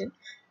situation,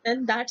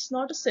 then that's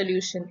not a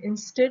solution.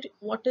 Instead,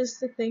 what is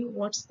the thing,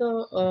 what's the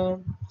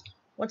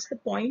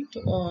point,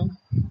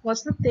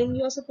 what's the thing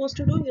you're supposed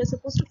to do? You're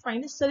supposed to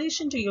find a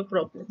solution to your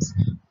problems,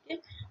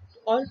 okay,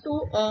 or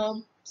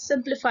to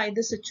simplify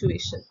the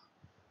situation.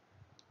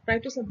 Try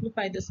to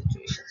simplify the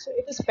situation. So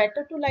it is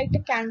better to light a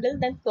candle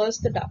than curse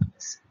the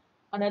darkness.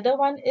 Another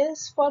one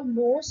is, for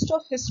most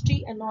of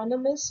history,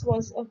 Anonymous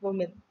was a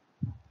woman.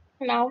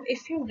 Now,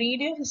 if you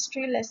read your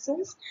history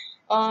lessons,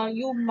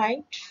 you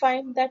might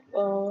find that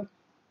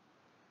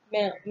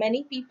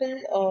many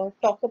people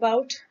talk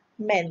about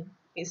men,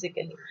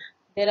 basically.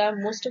 There are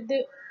most of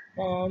the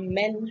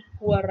men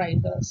who are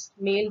writers,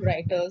 male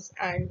writers,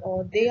 and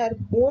they are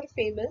more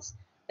famous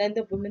than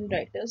the women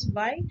writers.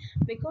 Why?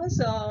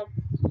 Because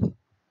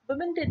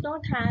women did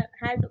not have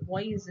had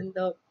voice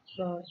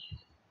uh,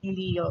 in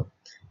the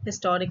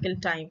historical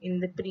time, in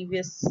the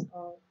previous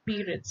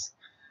periods,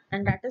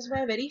 and that is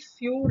why very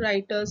few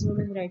writers,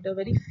 women writer,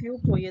 very few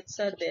poets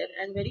are there,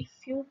 and very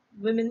few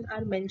women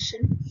are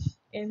mentioned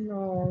in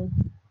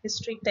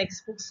history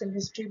textbooks and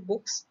history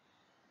books,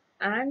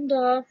 and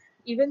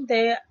even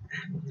they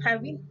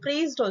have been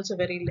praised also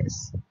very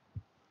less.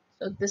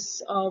 So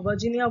this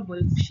Virginia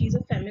Woolf, she's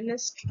a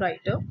feminist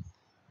writer.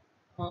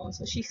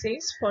 So she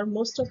says, for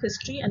most of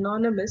history,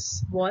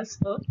 Anonymous was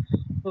a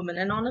woman.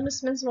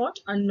 Anonymous means what?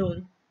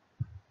 Unknown.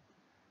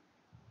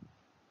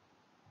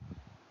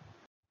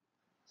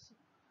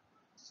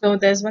 So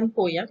there's one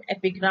poem,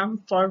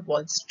 Epigram for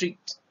Wall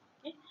Street.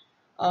 Okay.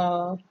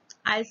 Uh,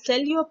 I'll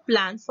tell you a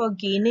plan for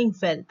gaining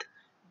wealth,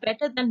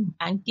 better than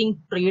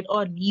banking, trade,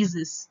 or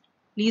leases.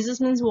 Leases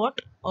means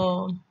what?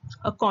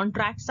 A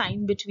contract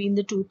signed between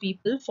the two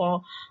people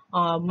for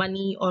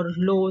money or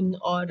loan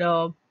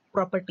or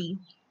property.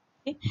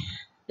 Okay.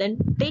 Then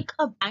take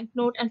a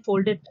banknote and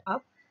fold it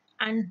up,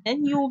 and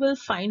then you will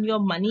find your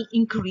money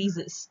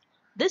increases.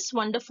 This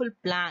wonderful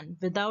plan,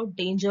 without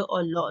danger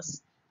or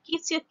loss,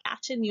 keeps your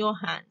cash in your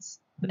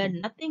hands where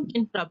nothing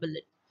can trouble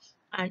it.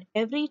 And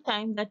every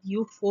time that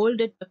you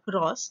fold it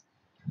across,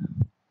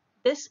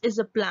 this is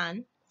a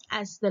plan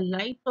as the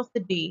light of the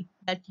day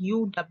that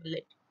you double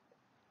it.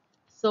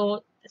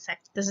 So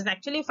this is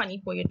actually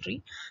funny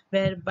poetry,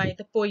 where by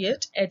the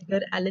poet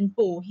Edgar Allan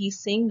Poe, he's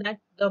saying that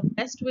the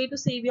best way to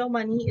save your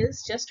money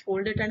is just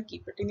fold it and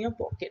keep it in your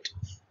pocket.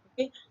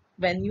 Okay,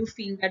 when you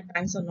feel that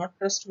banks are not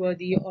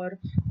trustworthy, or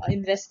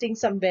investing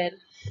somewhere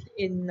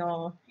in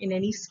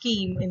any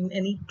scheme, in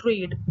any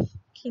trade,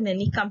 in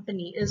any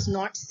company is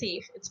not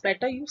safe, it's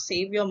better you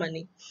save your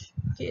money.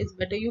 Okay, it's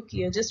better you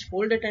just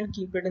hold it and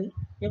keep it in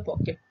your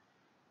pocket.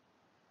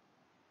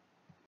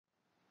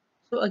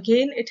 So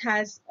again, it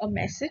has a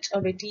message, a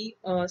witty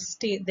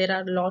state. There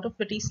are a lot of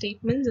witty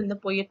statements in the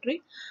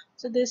poetry.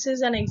 So this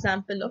is an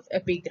example of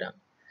epigram.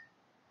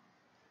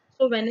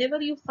 So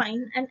whenever you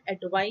find an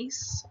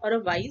advice or a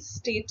wise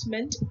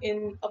statement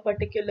in a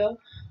particular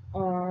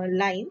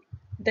line,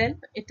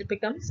 then it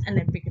becomes an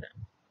epigram.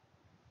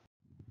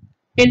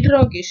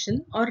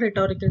 Interrogation or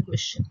rhetorical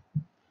question.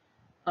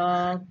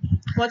 Uh,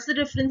 what's the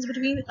difference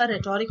between a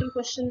rhetorical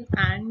question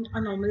and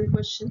a normal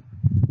question?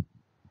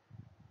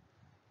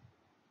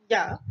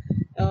 Yeah,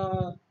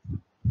 uh,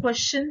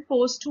 question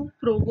posed to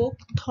provoke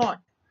thought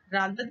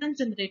rather than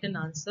generate an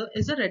answer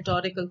is a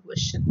rhetorical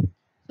question.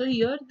 So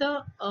here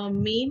the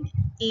main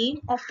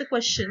aim of the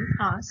question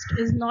asked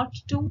is not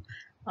to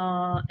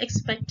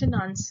expect an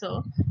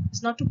answer,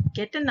 is not to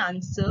get an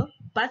answer,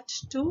 but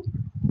to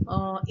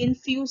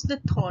infuse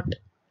the thought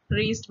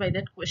raised by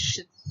that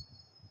question.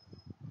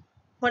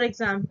 For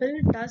example,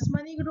 does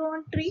money grow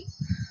on tree?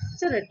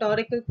 It's a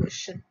rhetorical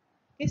question.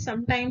 Okay,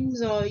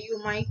 sometimes you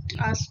might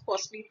ask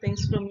costly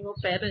things from your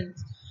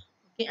parents,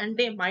 okay, and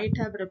they might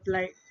have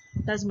replied,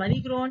 does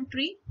money grow on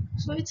tree?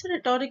 So it's a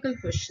rhetorical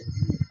question.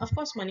 Of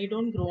course, money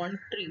don't grow on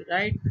tree,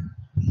 right?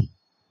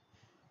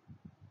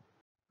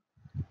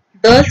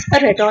 Thus, a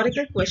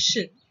rhetorical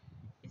question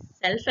is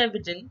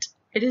self-evident.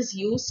 It is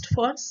used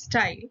for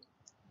style,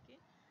 okay?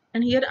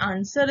 And here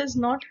answer is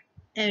not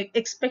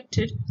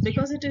expected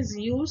because it is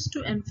used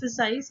to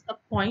emphasize a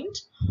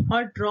point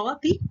or draw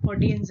the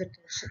audience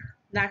attention.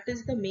 That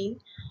is the main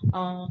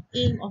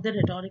aim of the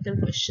rhetorical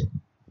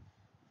question.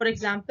 For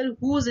example,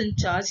 who's in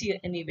charge here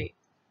anyway?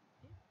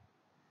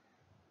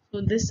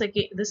 So this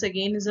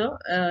again is a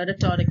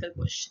rhetorical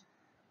question.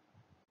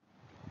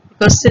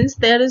 Because since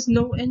there is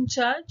no in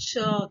charge,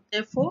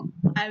 therefore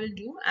I will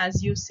do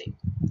as you say.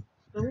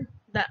 So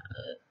that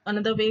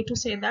another way to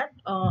say that,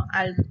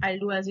 I'll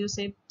do as you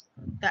say.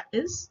 That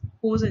is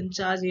who's in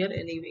charge here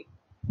anyway.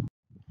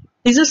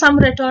 These are some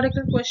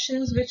rhetorical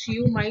questions which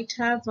you might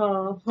have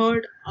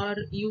heard or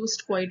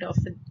used quite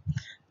often.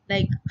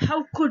 Like,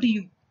 how could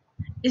you?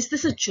 Is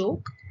this a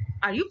joke?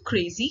 Are you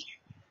crazy?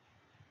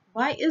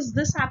 Why is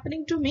this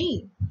happening to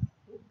me?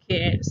 Who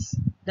cares?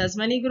 Does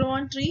money grow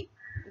on tree?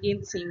 Again,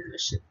 the same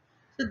question.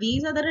 So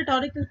these are the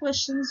rhetorical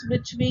questions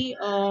which we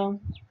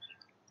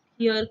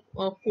hear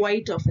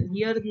quite often.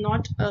 Here,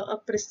 not a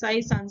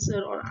precise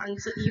answer or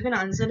even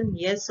answer in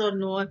yes or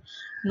no or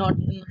not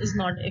is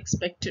not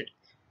expected.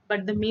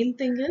 But the main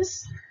thing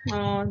is the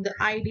uh,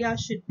 idea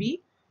should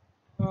be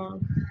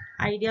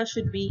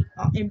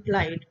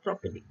implied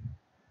properly.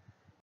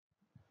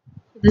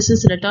 This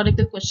is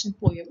rhetorical question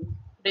poem.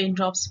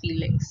 Raindrops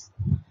feelings.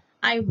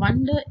 I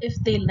wonder if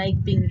they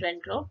like being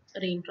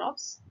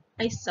raindrops.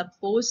 I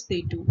suppose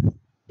they do.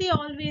 They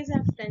always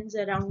have friends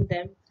around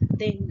them.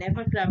 They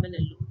never travel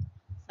alone.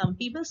 Some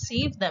people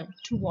save them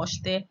to wash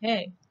their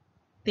hair.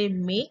 They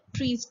make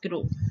trees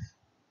grow.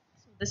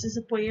 This is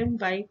a poem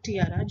by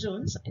Tiara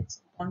Jones.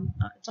 It's on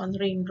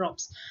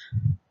raindrops.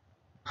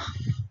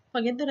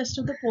 Forget the rest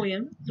of the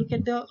poem. Look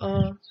at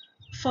the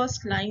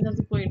first line of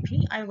the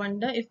poetry. I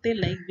wonder if they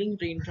like being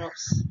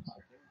raindrops.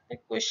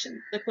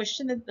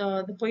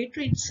 The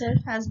poetry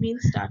itself has been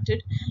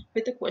started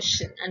with a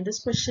question, and this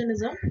question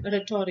is a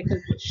rhetorical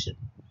question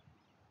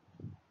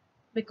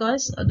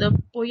because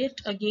the poet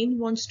again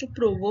wants to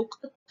provoke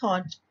a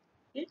thought.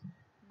 Okay?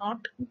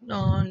 Not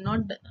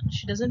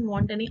she doesn't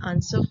want any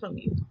answer from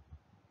you.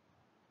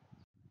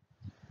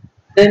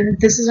 Then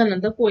this is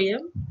another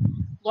poem.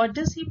 What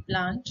does he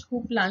plant?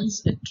 Who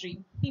plants a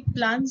tree? He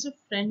plants a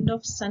friend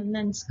of sun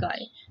and sky.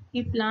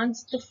 He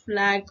plants the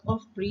flag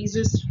of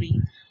breezes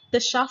free, the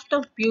shaft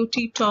of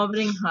beauty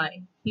towering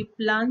high. He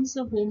plants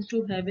a home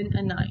to heaven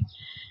and I.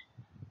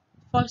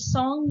 For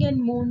song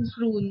and moon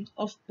croon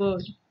of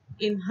bird,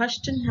 in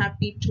hushed and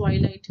happy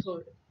twilight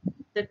heard,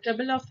 the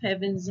treble of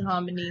heaven's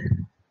harmony.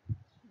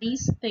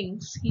 These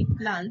things he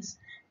plants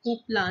who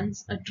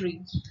plants a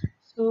tree.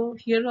 So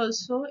here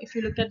also, if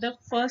you look at the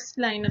first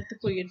line of the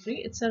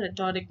poetry, it's a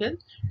rhetorical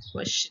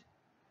question.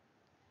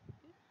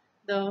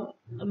 The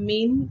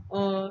main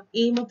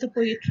aim of the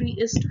poetry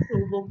is to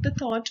provoke the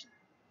thought,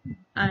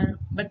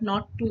 but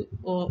not to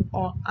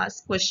or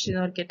ask question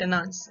or get an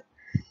answer.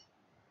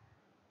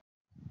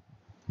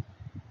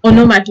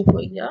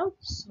 Onomatopoeia.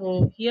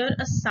 So here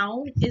a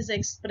sound is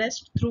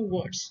expressed through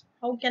words.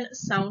 How can a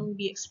sound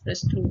be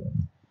expressed through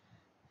words?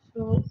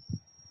 So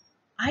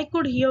I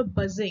could hear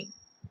buzzing.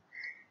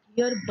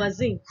 Here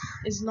buzzing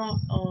is not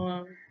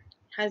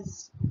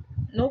has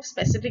no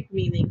specific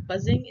meaning.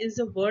 Buzzing is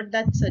a word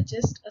that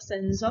suggests a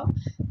sense of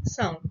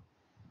sound,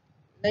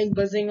 like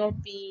buzzing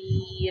of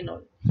bee.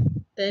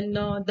 Then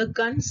the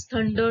guns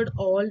thundered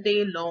all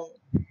day long.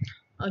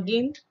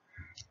 Again,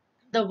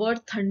 The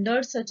word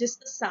thunder suggests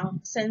the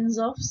sound, sense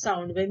of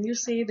sound. When you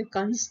say the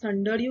guns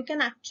thundered, you can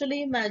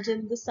actually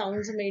imagine the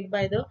sounds made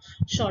by the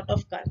shot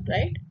of gun,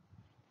 right?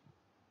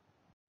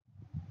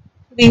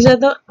 These are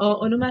the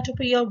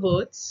onomatopoeia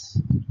words.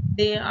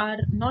 They are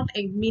not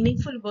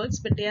meaningful words,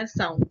 but they are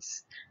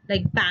sounds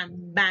like bang,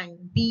 bang,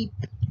 beep,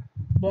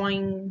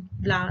 boing,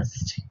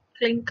 blast,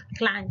 clink,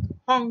 clank,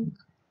 honk,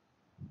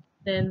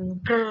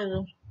 then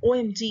grr,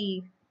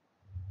 OMG,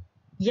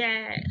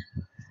 yeah.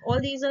 All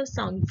these are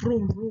sound.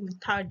 Vroom, vroom,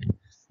 thud.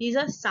 These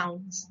are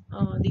sounds.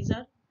 These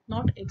are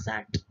not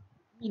exact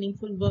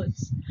meaningful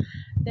words.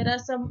 There are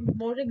some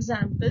more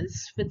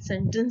examples with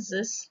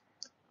sentences.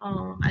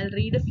 I'll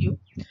read a few.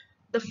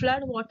 The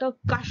flood water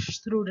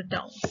gushed through the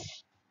town.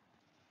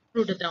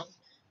 Through the town.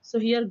 So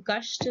here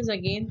gushed is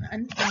again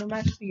an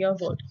onomatopoeia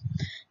word.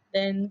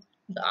 Then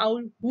the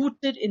owl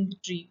hooted in the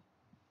tree.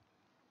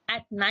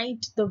 At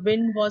night the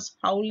wind was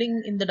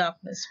howling in the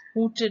darkness.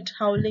 Hooted,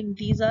 howling,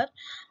 these are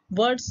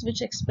words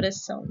which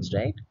express sounds,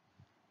 right?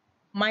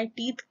 My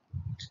teeth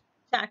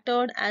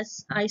chattered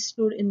as I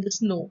stood in the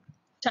snow.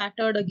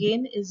 Chattered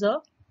again is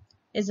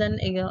an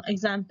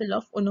example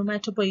of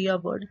onomatopoeia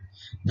word.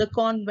 The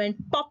corn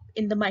went pop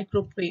in the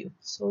microwave.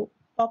 So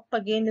pop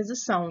again is a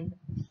sound.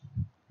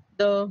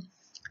 The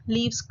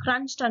leaves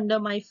crunched under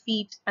my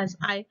feet as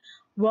I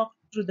walked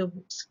through the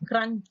woods.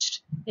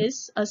 Crunched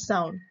is a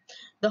sound.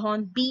 The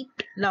horn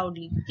beeped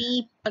loudly.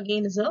 Beep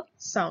again is a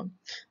sound.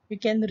 You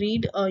can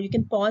read, you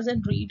can pause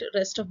and read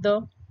rest of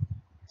the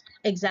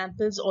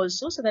examples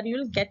also, so that you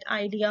will get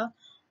idea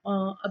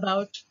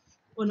about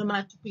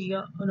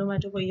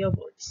onomatopoeia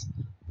words.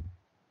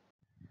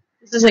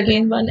 This is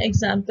again one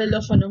example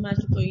of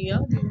onomatopoeia.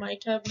 You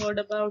might have heard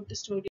about the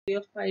story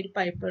of Pied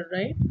Piper,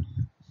 right?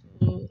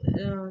 So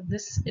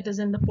this it is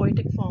in the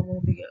poetic form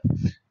over here.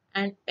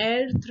 And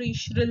ere three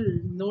shrill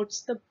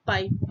notes the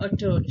pipe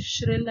uttered.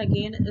 Shrill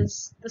again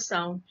is the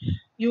sound.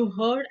 You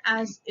heard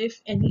as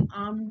if any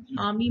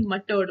army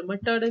muttered.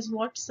 Muttered is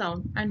what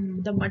sound?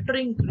 And the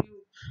muttering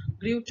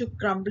grew to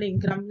grumbling.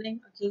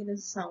 Grumbling again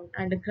is sound.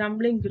 And the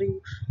grumbling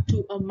grew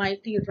to a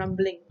mighty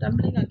rumbling.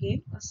 Rumbling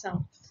again a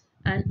sound.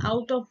 And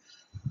out of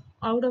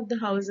the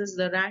houses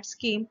the rats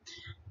came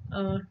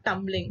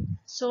tumbling.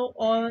 So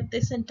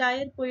this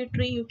entire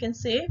poetry you can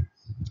say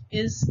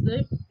is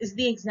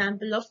the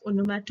example of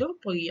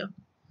onomatopoeia.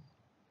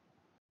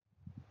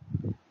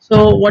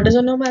 So what is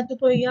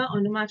onomatopoeia?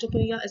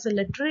 Onomatopoeia is a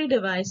literary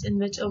device in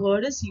which a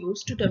word is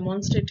used to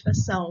demonstrate a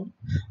sound.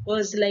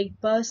 Words like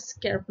buzz,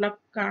 kerplunk,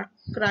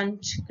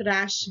 crunch,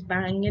 crash,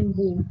 bang, and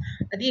boom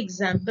are the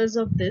examples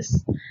of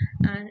this,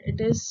 and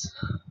it is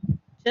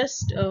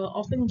just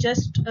often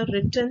just a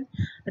written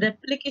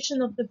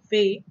replication of the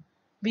way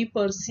we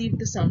perceive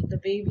the sound, the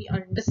way we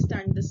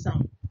understand the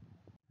sound.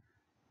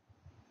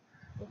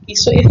 Okay,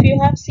 so if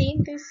you have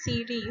seen this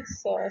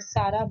series,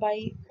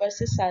 Sarabhai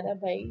versus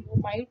Sarabhai,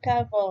 you might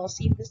have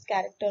seen this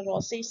character,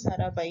 Rosej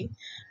Sarabhai.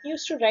 He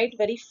used to write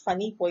very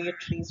funny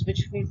poetries,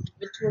 which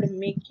would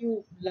make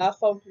you laugh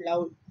out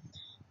loud.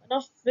 One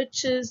of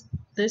which is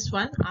this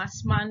one: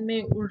 आसमान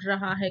में उड़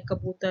रहा है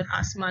कबूतर,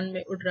 आसमान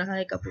में उड़ रहा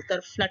है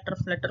कबूतर, flutter,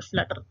 flutter,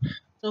 flutter.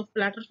 So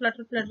flutter,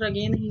 flutter, flutter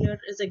again here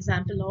is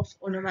example of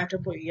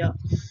onomatopoeia.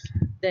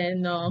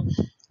 Then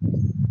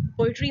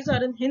poetries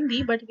are in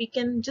Hindi, but we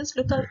can just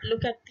look at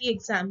the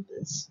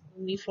examples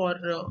only for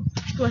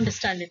to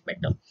understand it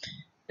better.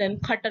 Then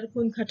खटर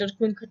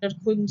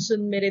खुन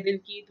सुन मेरे दिल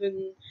की धुन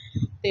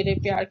तेरे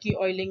प्यार की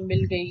oiling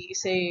मिल गई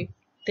इसे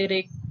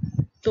तेरे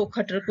तो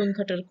खटर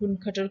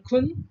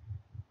खुन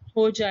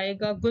हो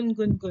जाएगा गुन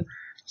गुन गुन.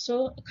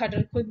 So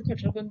खटर खुन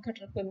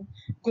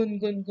gun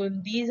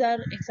gun. These are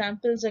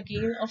examples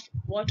again of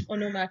what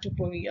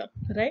onomatopoeia,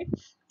 right?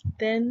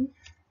 Then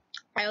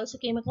I also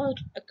came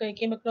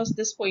across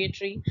this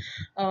poetry,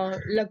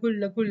 lagul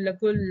lagul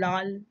lagul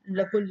lal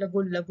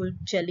lagul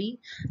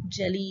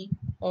jelly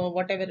or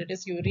whatever it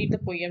is. You read the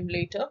poem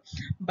later,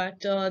 but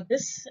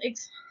this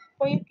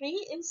poetry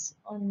is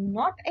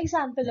not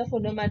example of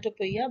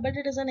onomatopoeia, but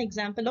it is an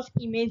example of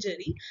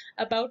imagery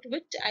about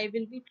which I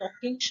will be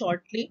talking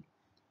shortly.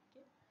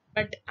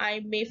 But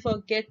I may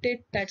forget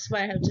it. That's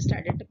why I have just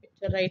added the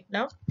picture right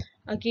now.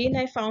 Again,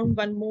 I found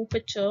one more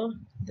picture.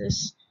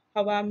 This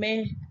हवा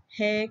में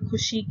है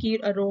खुशी की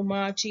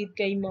aroma जीत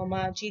गई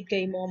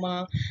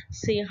मोमा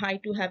say hi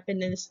to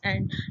happiness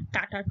and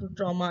tata to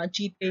trauma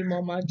जीत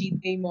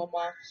गई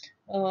मोमा.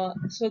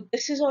 So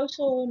this is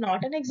also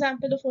not an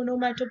example of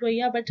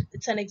onomatopoeia, but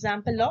it's an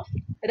example of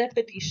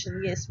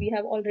repetition. Yes, we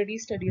have already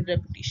studied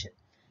repetition.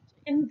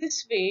 In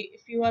this way,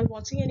 if you are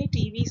watching any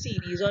TV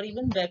series or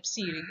even web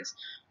series,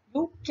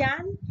 you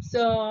can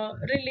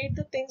relate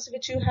the things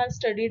which you have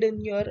studied in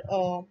your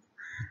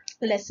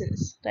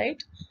lessons,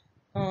 right?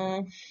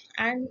 uh,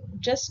 and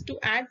just to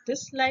add,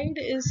 this slide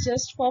is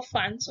just for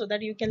fun so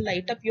that you can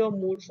light up your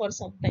mood for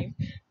some time.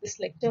 This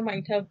lecture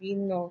might have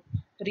been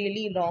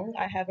really long.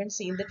 I haven't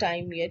seen the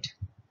time yet.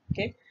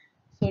 Okay,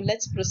 so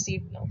let's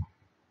proceed now.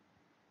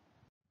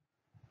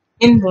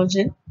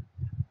 Inversion.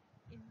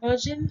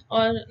 Inversion,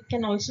 or it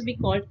can also be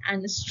called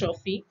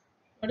anastrophe,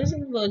 What is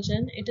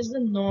inversion? It is the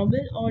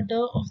normal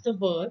order of the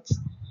words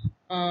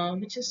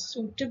which is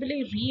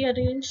suitably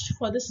rearranged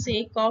for the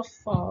sake of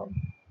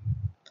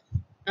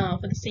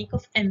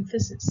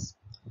emphasis.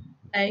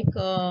 Like,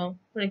 for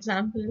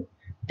example,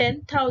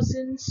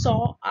 10,000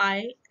 saw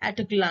I at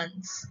a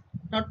glance.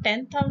 Now,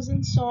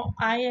 10,000 saw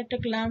I at a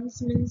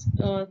glance means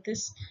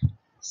this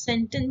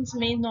sentence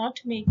may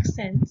not make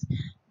sense,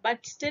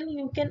 but still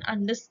you can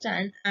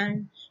understand.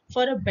 And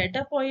for a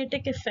better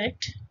poetic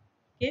effect,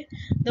 okay,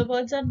 the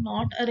words are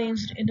not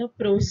arranged in a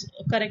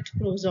correct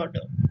prose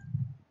order.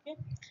 Okay.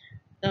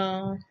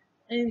 Uh,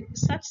 and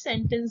such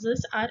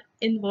sentences are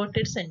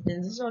inverted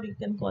sentences, or you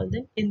can call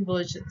them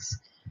inversions.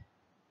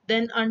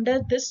 Then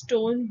under this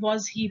stone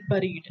was he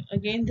buried.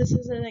 Again, this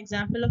is an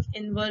example of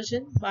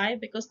inversion. Why?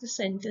 Because the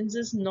sentence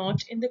is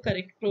not in the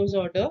correct prose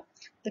order.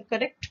 The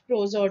correct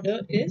prose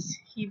order is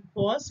he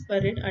was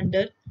buried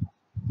under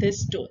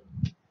this stone.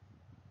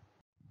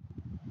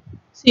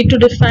 See, to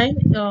define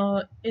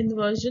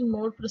inversion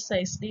more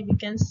precisely, we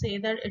can say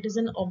that it is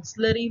an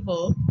auxiliary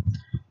verb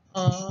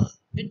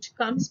which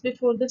comes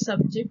before the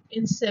subject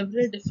in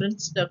several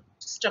different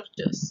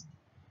structures.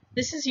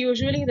 This is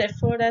usually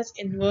referred as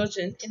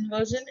inversion.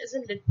 Inversion is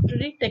a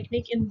literary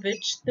technique in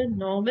which the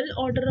normal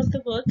order of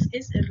the words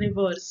is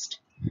reversed,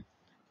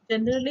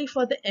 generally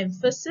for the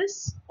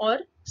emphasis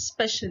or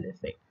special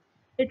effect.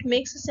 It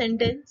makes a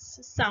sentence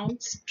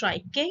sound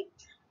striking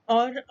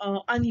or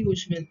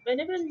unusual.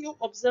 Whenever you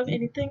observe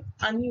anything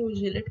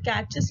unusual, it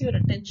catches your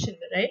attention,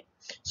 right?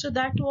 So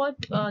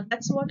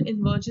that's what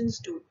inversions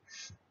do.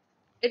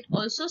 It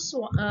also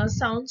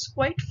sounds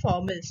quite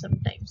formal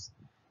sometimes.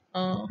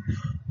 Uh,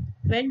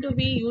 when do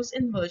we use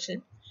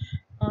inversion?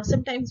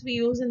 Sometimes we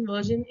use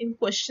inversion in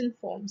question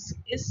forms.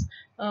 Is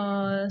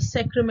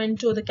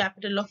Sacramento the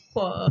capital of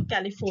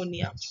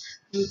California?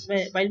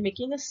 While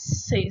making a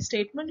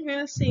statement, we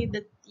will say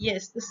that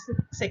yes,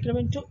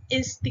 Sacramento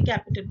is the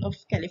capital of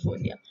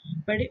California.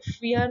 But if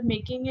we are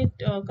making it,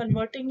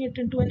 converting it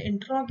into an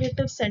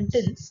interrogative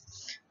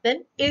sentence,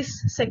 then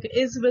is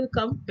will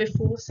come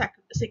before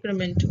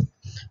Sacramento.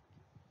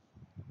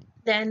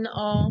 Then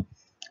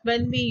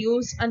when we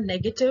use a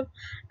negative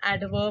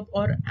adverb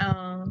or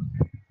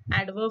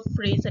adverb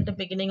phrase at the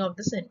beginning of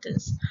the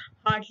sentence,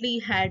 hardly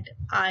had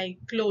I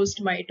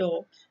closed my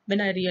door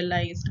when I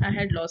realized I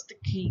had lost the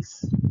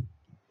keys.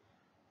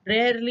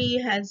 Rarely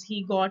has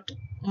he got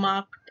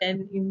mark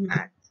 10 in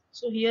math.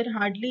 So here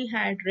hardly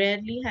had,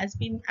 rarely has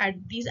been,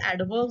 these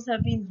adverbs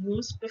have been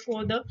used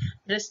before the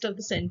rest of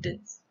the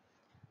sentence.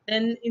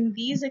 Then in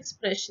these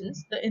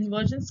expressions, the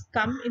inversions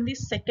come in the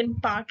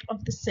second part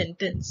of the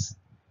sentence.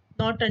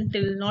 Not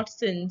until, not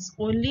since,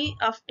 only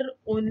after,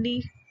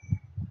 only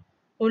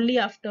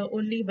after,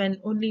 only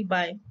when, only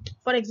by.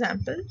 For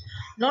example,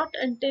 not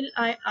until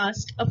I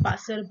asked a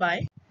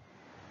passerby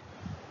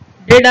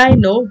did I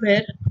know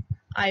where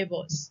I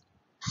was.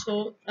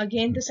 So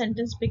again, the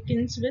sentence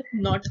begins with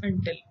not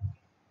until.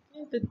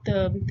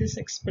 With this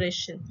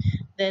expression,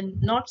 then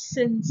not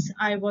since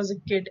I was a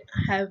kid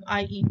have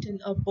I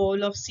eaten a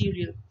bowl of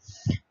cereal.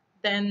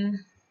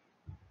 Then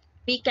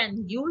we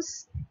can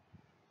use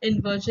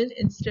inversion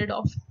instead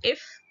of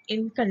if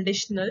in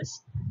conditionals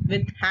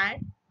with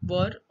had,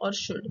 were, or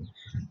should.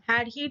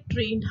 Had he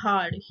trained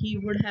hard, he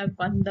would have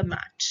won the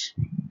match.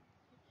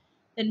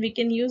 Then we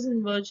can use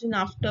inversion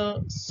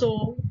after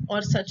so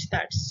or such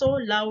that. So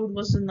loud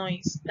was the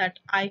noise that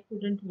I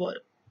couldn't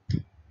work.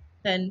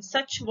 Then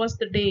such was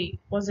a day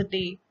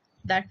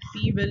that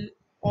we will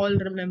all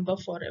remember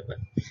forever.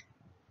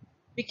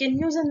 We can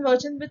use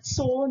inversion with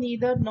so,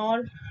 neither,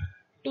 nor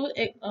to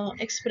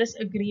express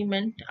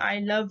agreement. I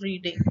love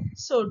reading.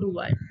 So do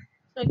I.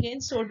 So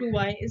again, so do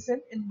I is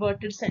an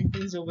inverted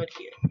sentence over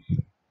here.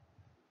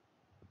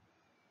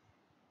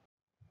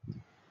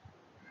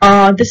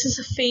 This is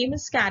a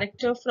famous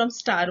character from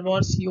Star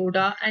Wars,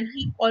 Yoda, and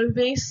he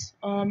always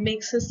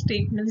makes his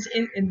statements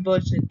in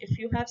inversion. If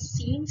you have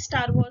seen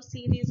Star Wars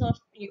series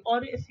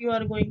or if you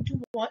are going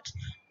to watch,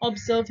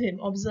 observe him,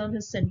 observe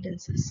his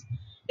sentences.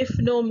 If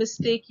no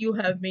mistake you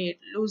have made,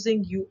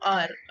 losing you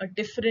are a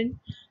different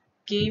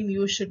game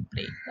you should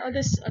play. Now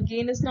this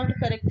again is not a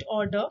correct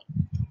order,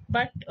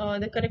 but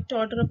the correct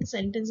order of the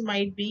sentence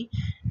might be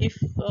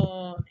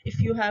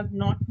if you have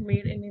not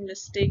made any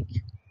mistake,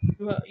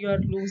 you are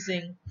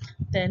losing,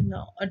 then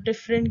a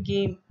different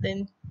game,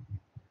 then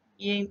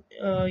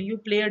you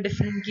play a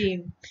different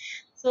game.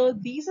 So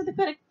these are the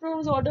correct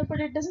prose order, but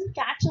it doesn't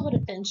catch our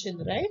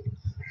attention, right?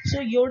 So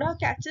Yoda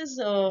catches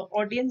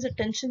audience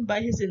attention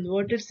by his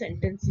inverted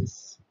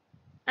sentences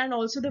and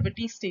also the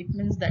witty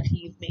statements that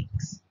he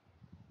makes.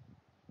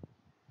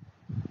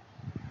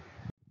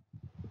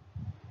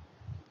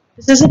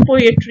 This is a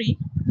poetry.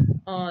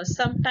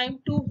 Sometime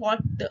too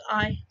hot the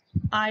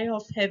eye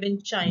of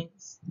heaven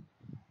shines,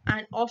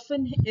 and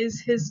often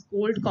is his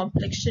gold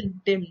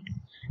complexion dimmed,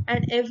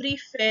 and every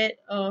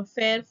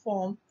fair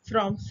form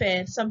from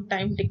fair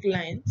sometime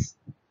declines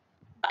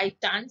by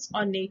chance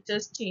or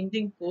nature's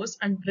changing course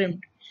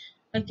undrimmed.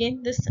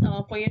 Again, this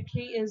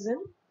poetry is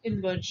an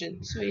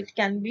inversion, so it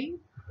can be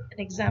an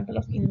example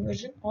of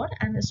inversion or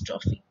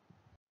anastrophe.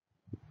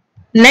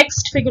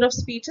 Next figure of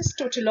speech is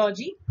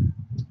tautology.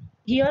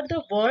 Here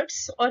the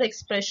words or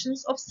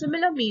expressions of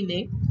similar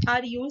meaning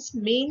are used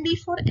mainly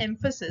for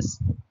emphasis,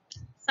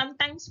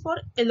 sometimes for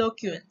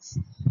eloquence.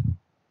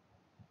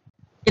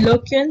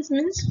 Eloquence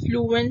means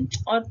fluent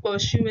or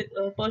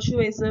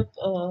persuasive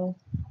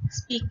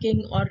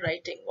speaking or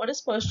writing. What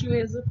is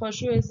persuasive?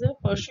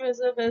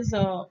 Persuasive is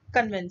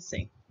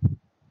convincing.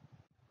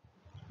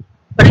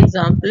 For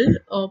example,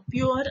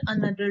 pure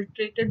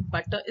unadulterated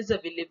butter is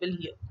available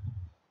here.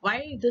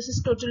 Why this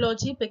is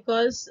tautology?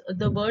 Because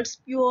the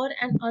words pure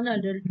and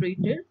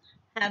unadulterated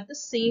have the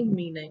same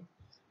meaning.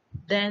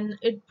 Then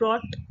it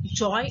brought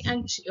joy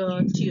and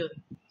cheer.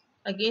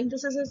 Again,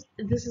 this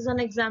is an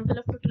example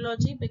of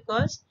tautology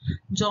because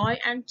joy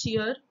and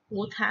cheer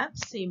both have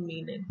same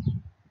meaning.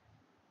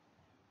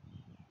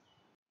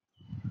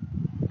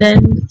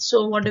 Then,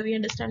 so what do we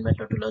understand by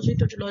tautology?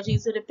 Tautology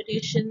is a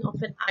repetition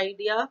of an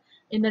idea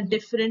in a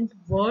different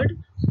word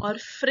or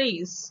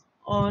phrase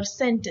or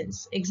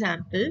sentence.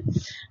 Example,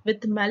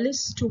 with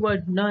malice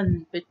toward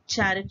none, with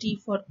charity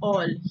for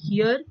all.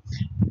 Here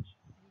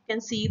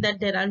can see that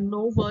there are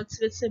no words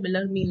with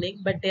similar meaning,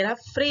 but there are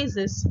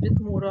phrases with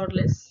more or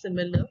less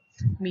similar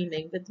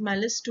meaning. With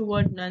malice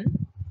toward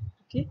none,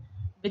 okay,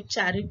 with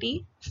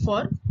charity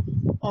for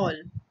all.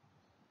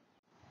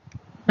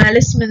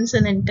 Malice means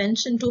an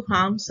intention to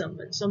harm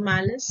someone. So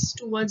malice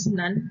towards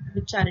none,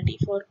 with charity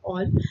for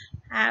all,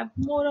 have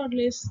more or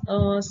less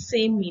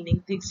same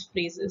meaning. These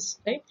phrases,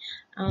 right?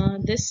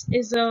 This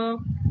is a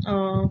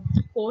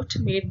quote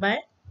made by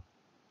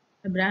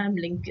Abraham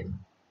Lincoln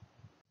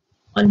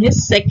on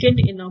his second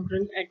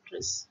inaugural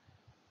address.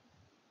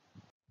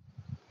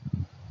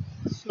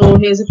 So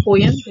here's a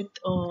poem with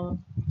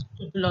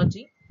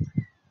tautology.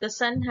 The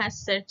sun has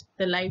set,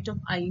 the light of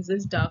eyes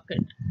is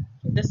darkened.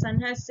 The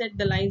sun has set,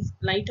 the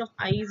light of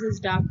eyes is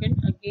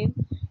darkened. Again,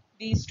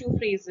 these two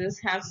phrases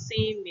have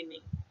same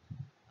meaning.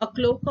 A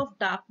cloak of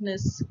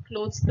darkness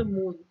clothes the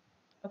moon.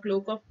 A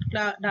cloak of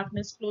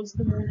darkness clothes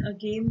the moon.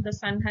 Again, the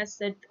sun has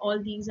set. All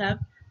these have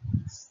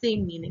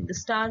same meaning. The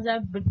stars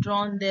have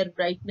withdrawn their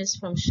brightness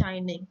from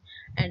shining,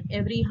 and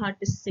every heart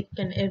is sick,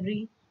 and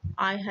every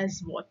eye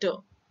has water.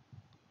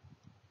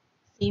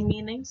 Same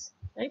meanings,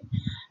 right?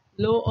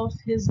 Low of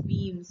his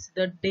beams,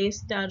 the day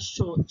star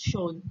shone.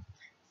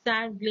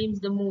 Sad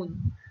gleams the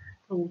moon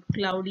through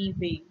cloudy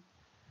veil.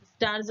 The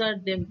stars are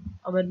dim,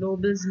 our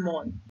nobles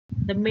mourn.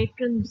 The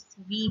matrons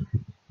weep,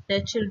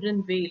 their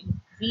children wail.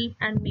 Weep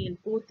and nail,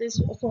 both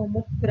is a form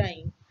of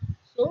crying.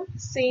 So,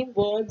 same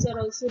words are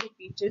also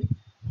repeated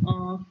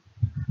uh,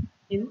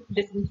 in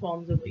different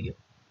forms over here.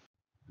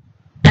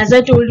 As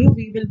I told you,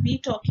 we will be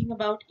talking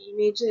about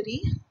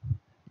imagery.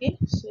 Okay,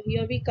 so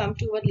here we come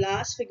to our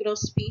last figure of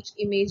speech,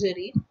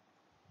 imagery.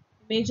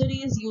 Imagery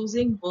is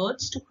using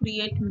words to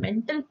create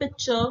mental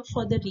picture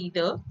for the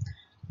reader.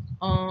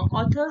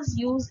 Authors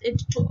use it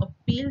to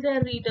appeal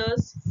their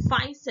readers'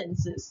 five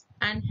senses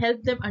and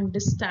help them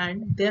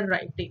understand their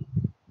writing.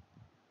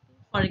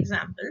 For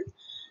example,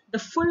 the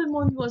full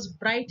moon was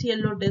bright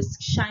yellow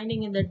disk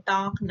shining in the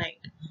dark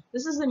night.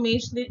 This is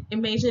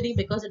imagery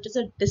because it is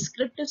a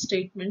descriptive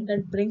statement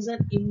that brings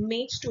an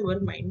image to our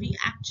mind. We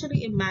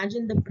actually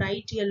imagine the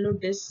bright yellow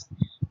disk,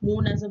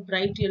 moon as a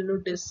bright yellow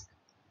disk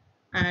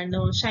and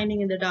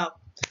shining in the dark,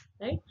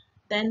 right?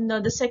 Then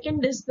the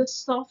second is the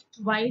soft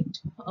white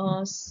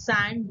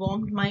sand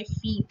warmed my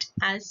feet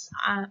as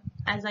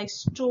I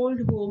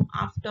strolled home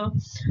after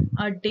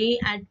a day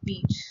at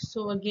beach.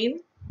 So again,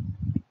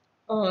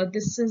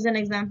 this is an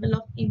example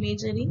of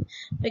imagery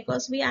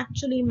because we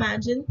actually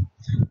imagine,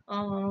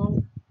 uh,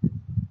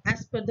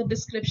 as per the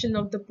description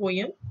of the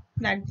poem,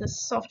 that the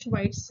soft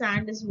white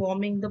sand is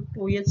warming the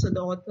poet's or the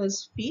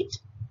author's feet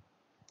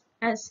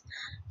as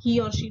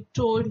he or she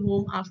strolled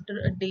home after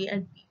a day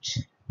at beach.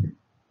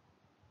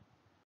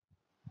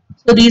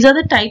 So these are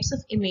the types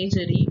of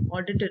imagery,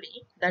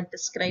 auditory, that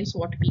describes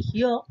what we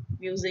hear,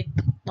 music,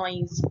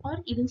 noise, or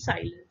even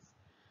silence.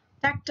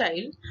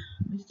 Tactile,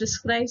 which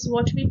describes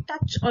what we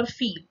touch or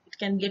feel. It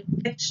can get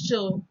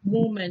texture,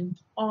 movement,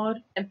 or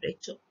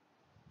temperature.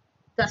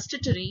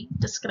 Gustatory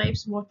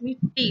describes what we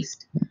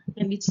taste. It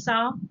can be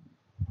sour,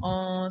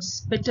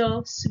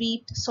 bitter,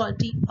 sweet,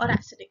 salty, or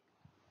acidic.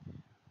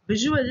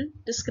 Visual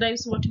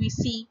describes what we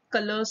see,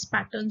 colors,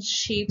 patterns,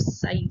 shapes,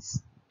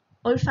 size.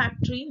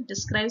 Olfactory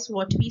describes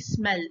what we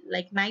smell,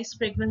 like nice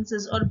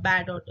fragrances or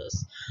bad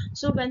odors.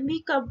 So when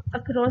we come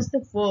across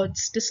the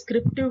words,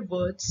 descriptive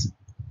words,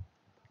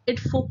 it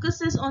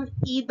focuses on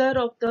either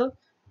of the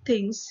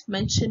things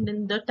mentioned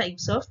in the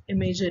types of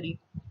imagery.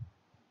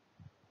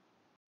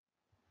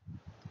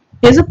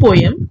 Here's a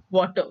poem,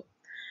 Water.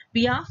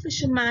 We are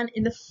fishermen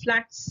in the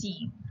flat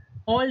sea.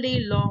 All day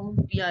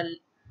long we are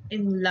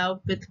in love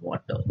with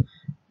water.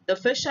 The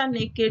fish are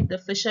naked, the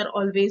fish are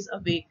always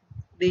awake.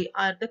 They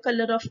are the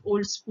color of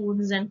old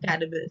spoons and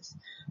caramels.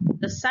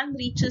 The sun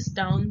reaches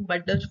down,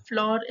 but the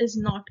floor is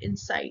not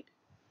inside.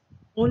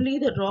 Only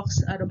the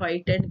rocks are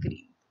white and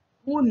green.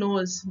 Who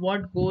knows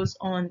what goes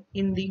on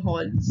in the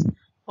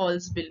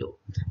halls below?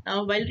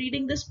 Now, while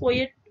reading this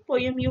poem,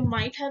 you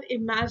might have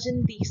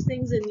imagined these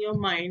things in your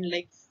mind,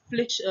 like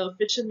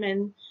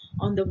fishermen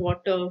on the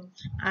water,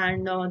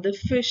 and the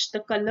fish, the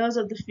colors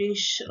of the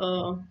fish,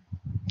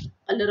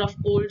 color of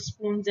old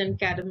spoons and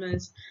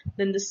caramels.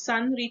 Then the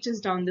sun reaches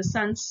down, the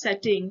sun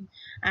setting,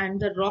 and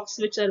the rocks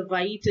which are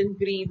white and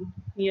green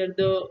near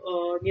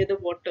the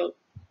water.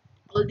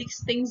 All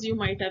these things you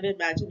might have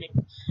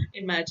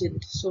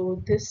imagined.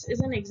 So this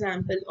is an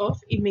example of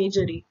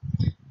imagery.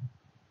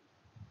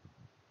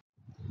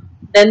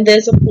 Then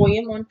there's a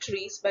poem on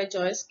trees by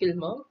Joyce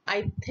Gilmer.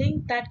 I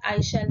think that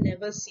I shall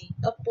never see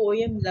a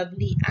poem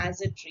lovely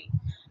as a tree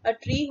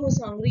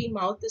whose hungry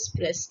mouth is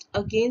pressed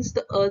against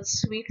the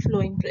earth's sweet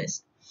flowing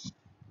breast,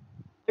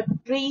 a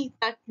tree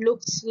that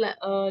looks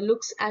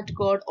at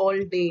God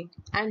all day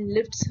and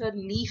lifts her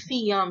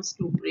leafy arms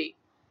to pray,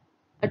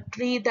 a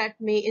tree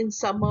that may in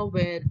summer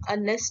wear a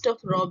nest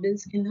of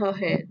robins in her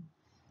hair,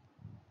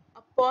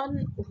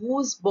 upon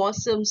whose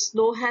bosom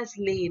snow has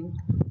lain,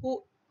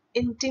 who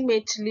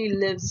intimately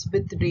lives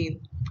with rain.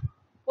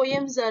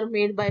 Poems are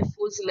made by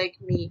fools like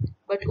me,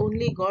 but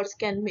only gods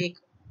can make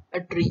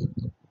a tree.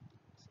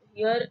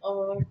 Here,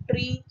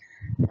 tree.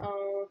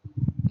 Uh,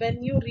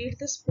 when you read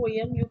this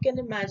poem, you can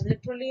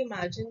literally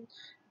imagine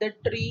the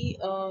tree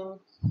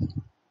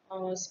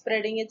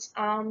spreading its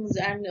arms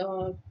and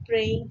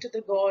praying to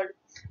the god.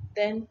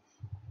 Then,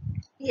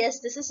 yes,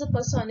 this is a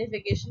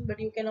personification, but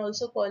you can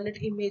also call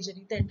it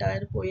imagery. The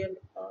entire poem,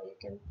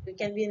 it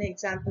can be an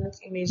example of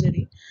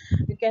imagery.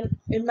 You can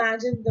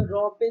imagine the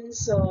robin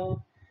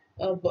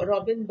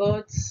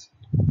birds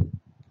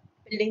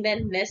building their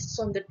nests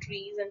on the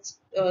trees and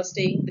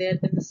staying there,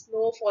 then the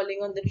snow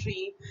falling on the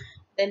tree,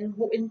 then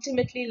who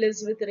intimately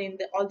lives with rain,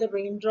 all the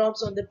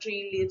raindrops on the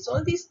tree leaves,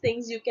 all these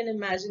things you can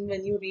imagine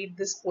when you read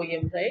this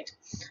poem, right?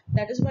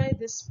 That is why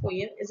this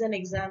poem is an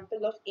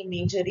example of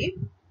imagery.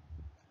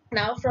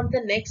 Now from the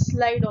next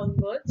slide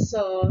onwards,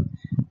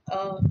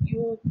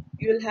 you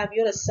will have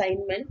your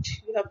assignment.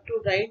 You have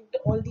to write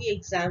all the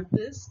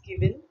examples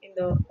given in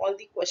the all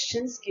the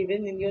questions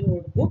given in your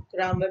notebook,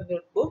 grammar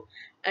notebook,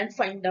 and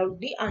find out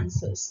the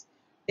answers.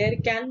 There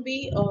can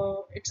be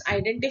it's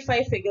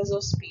identify figures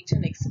of speech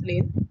and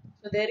explain.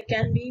 So there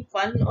can be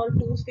one or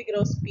two figure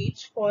of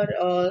speech for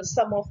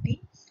some of the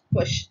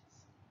questions.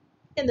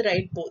 You can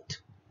write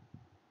both.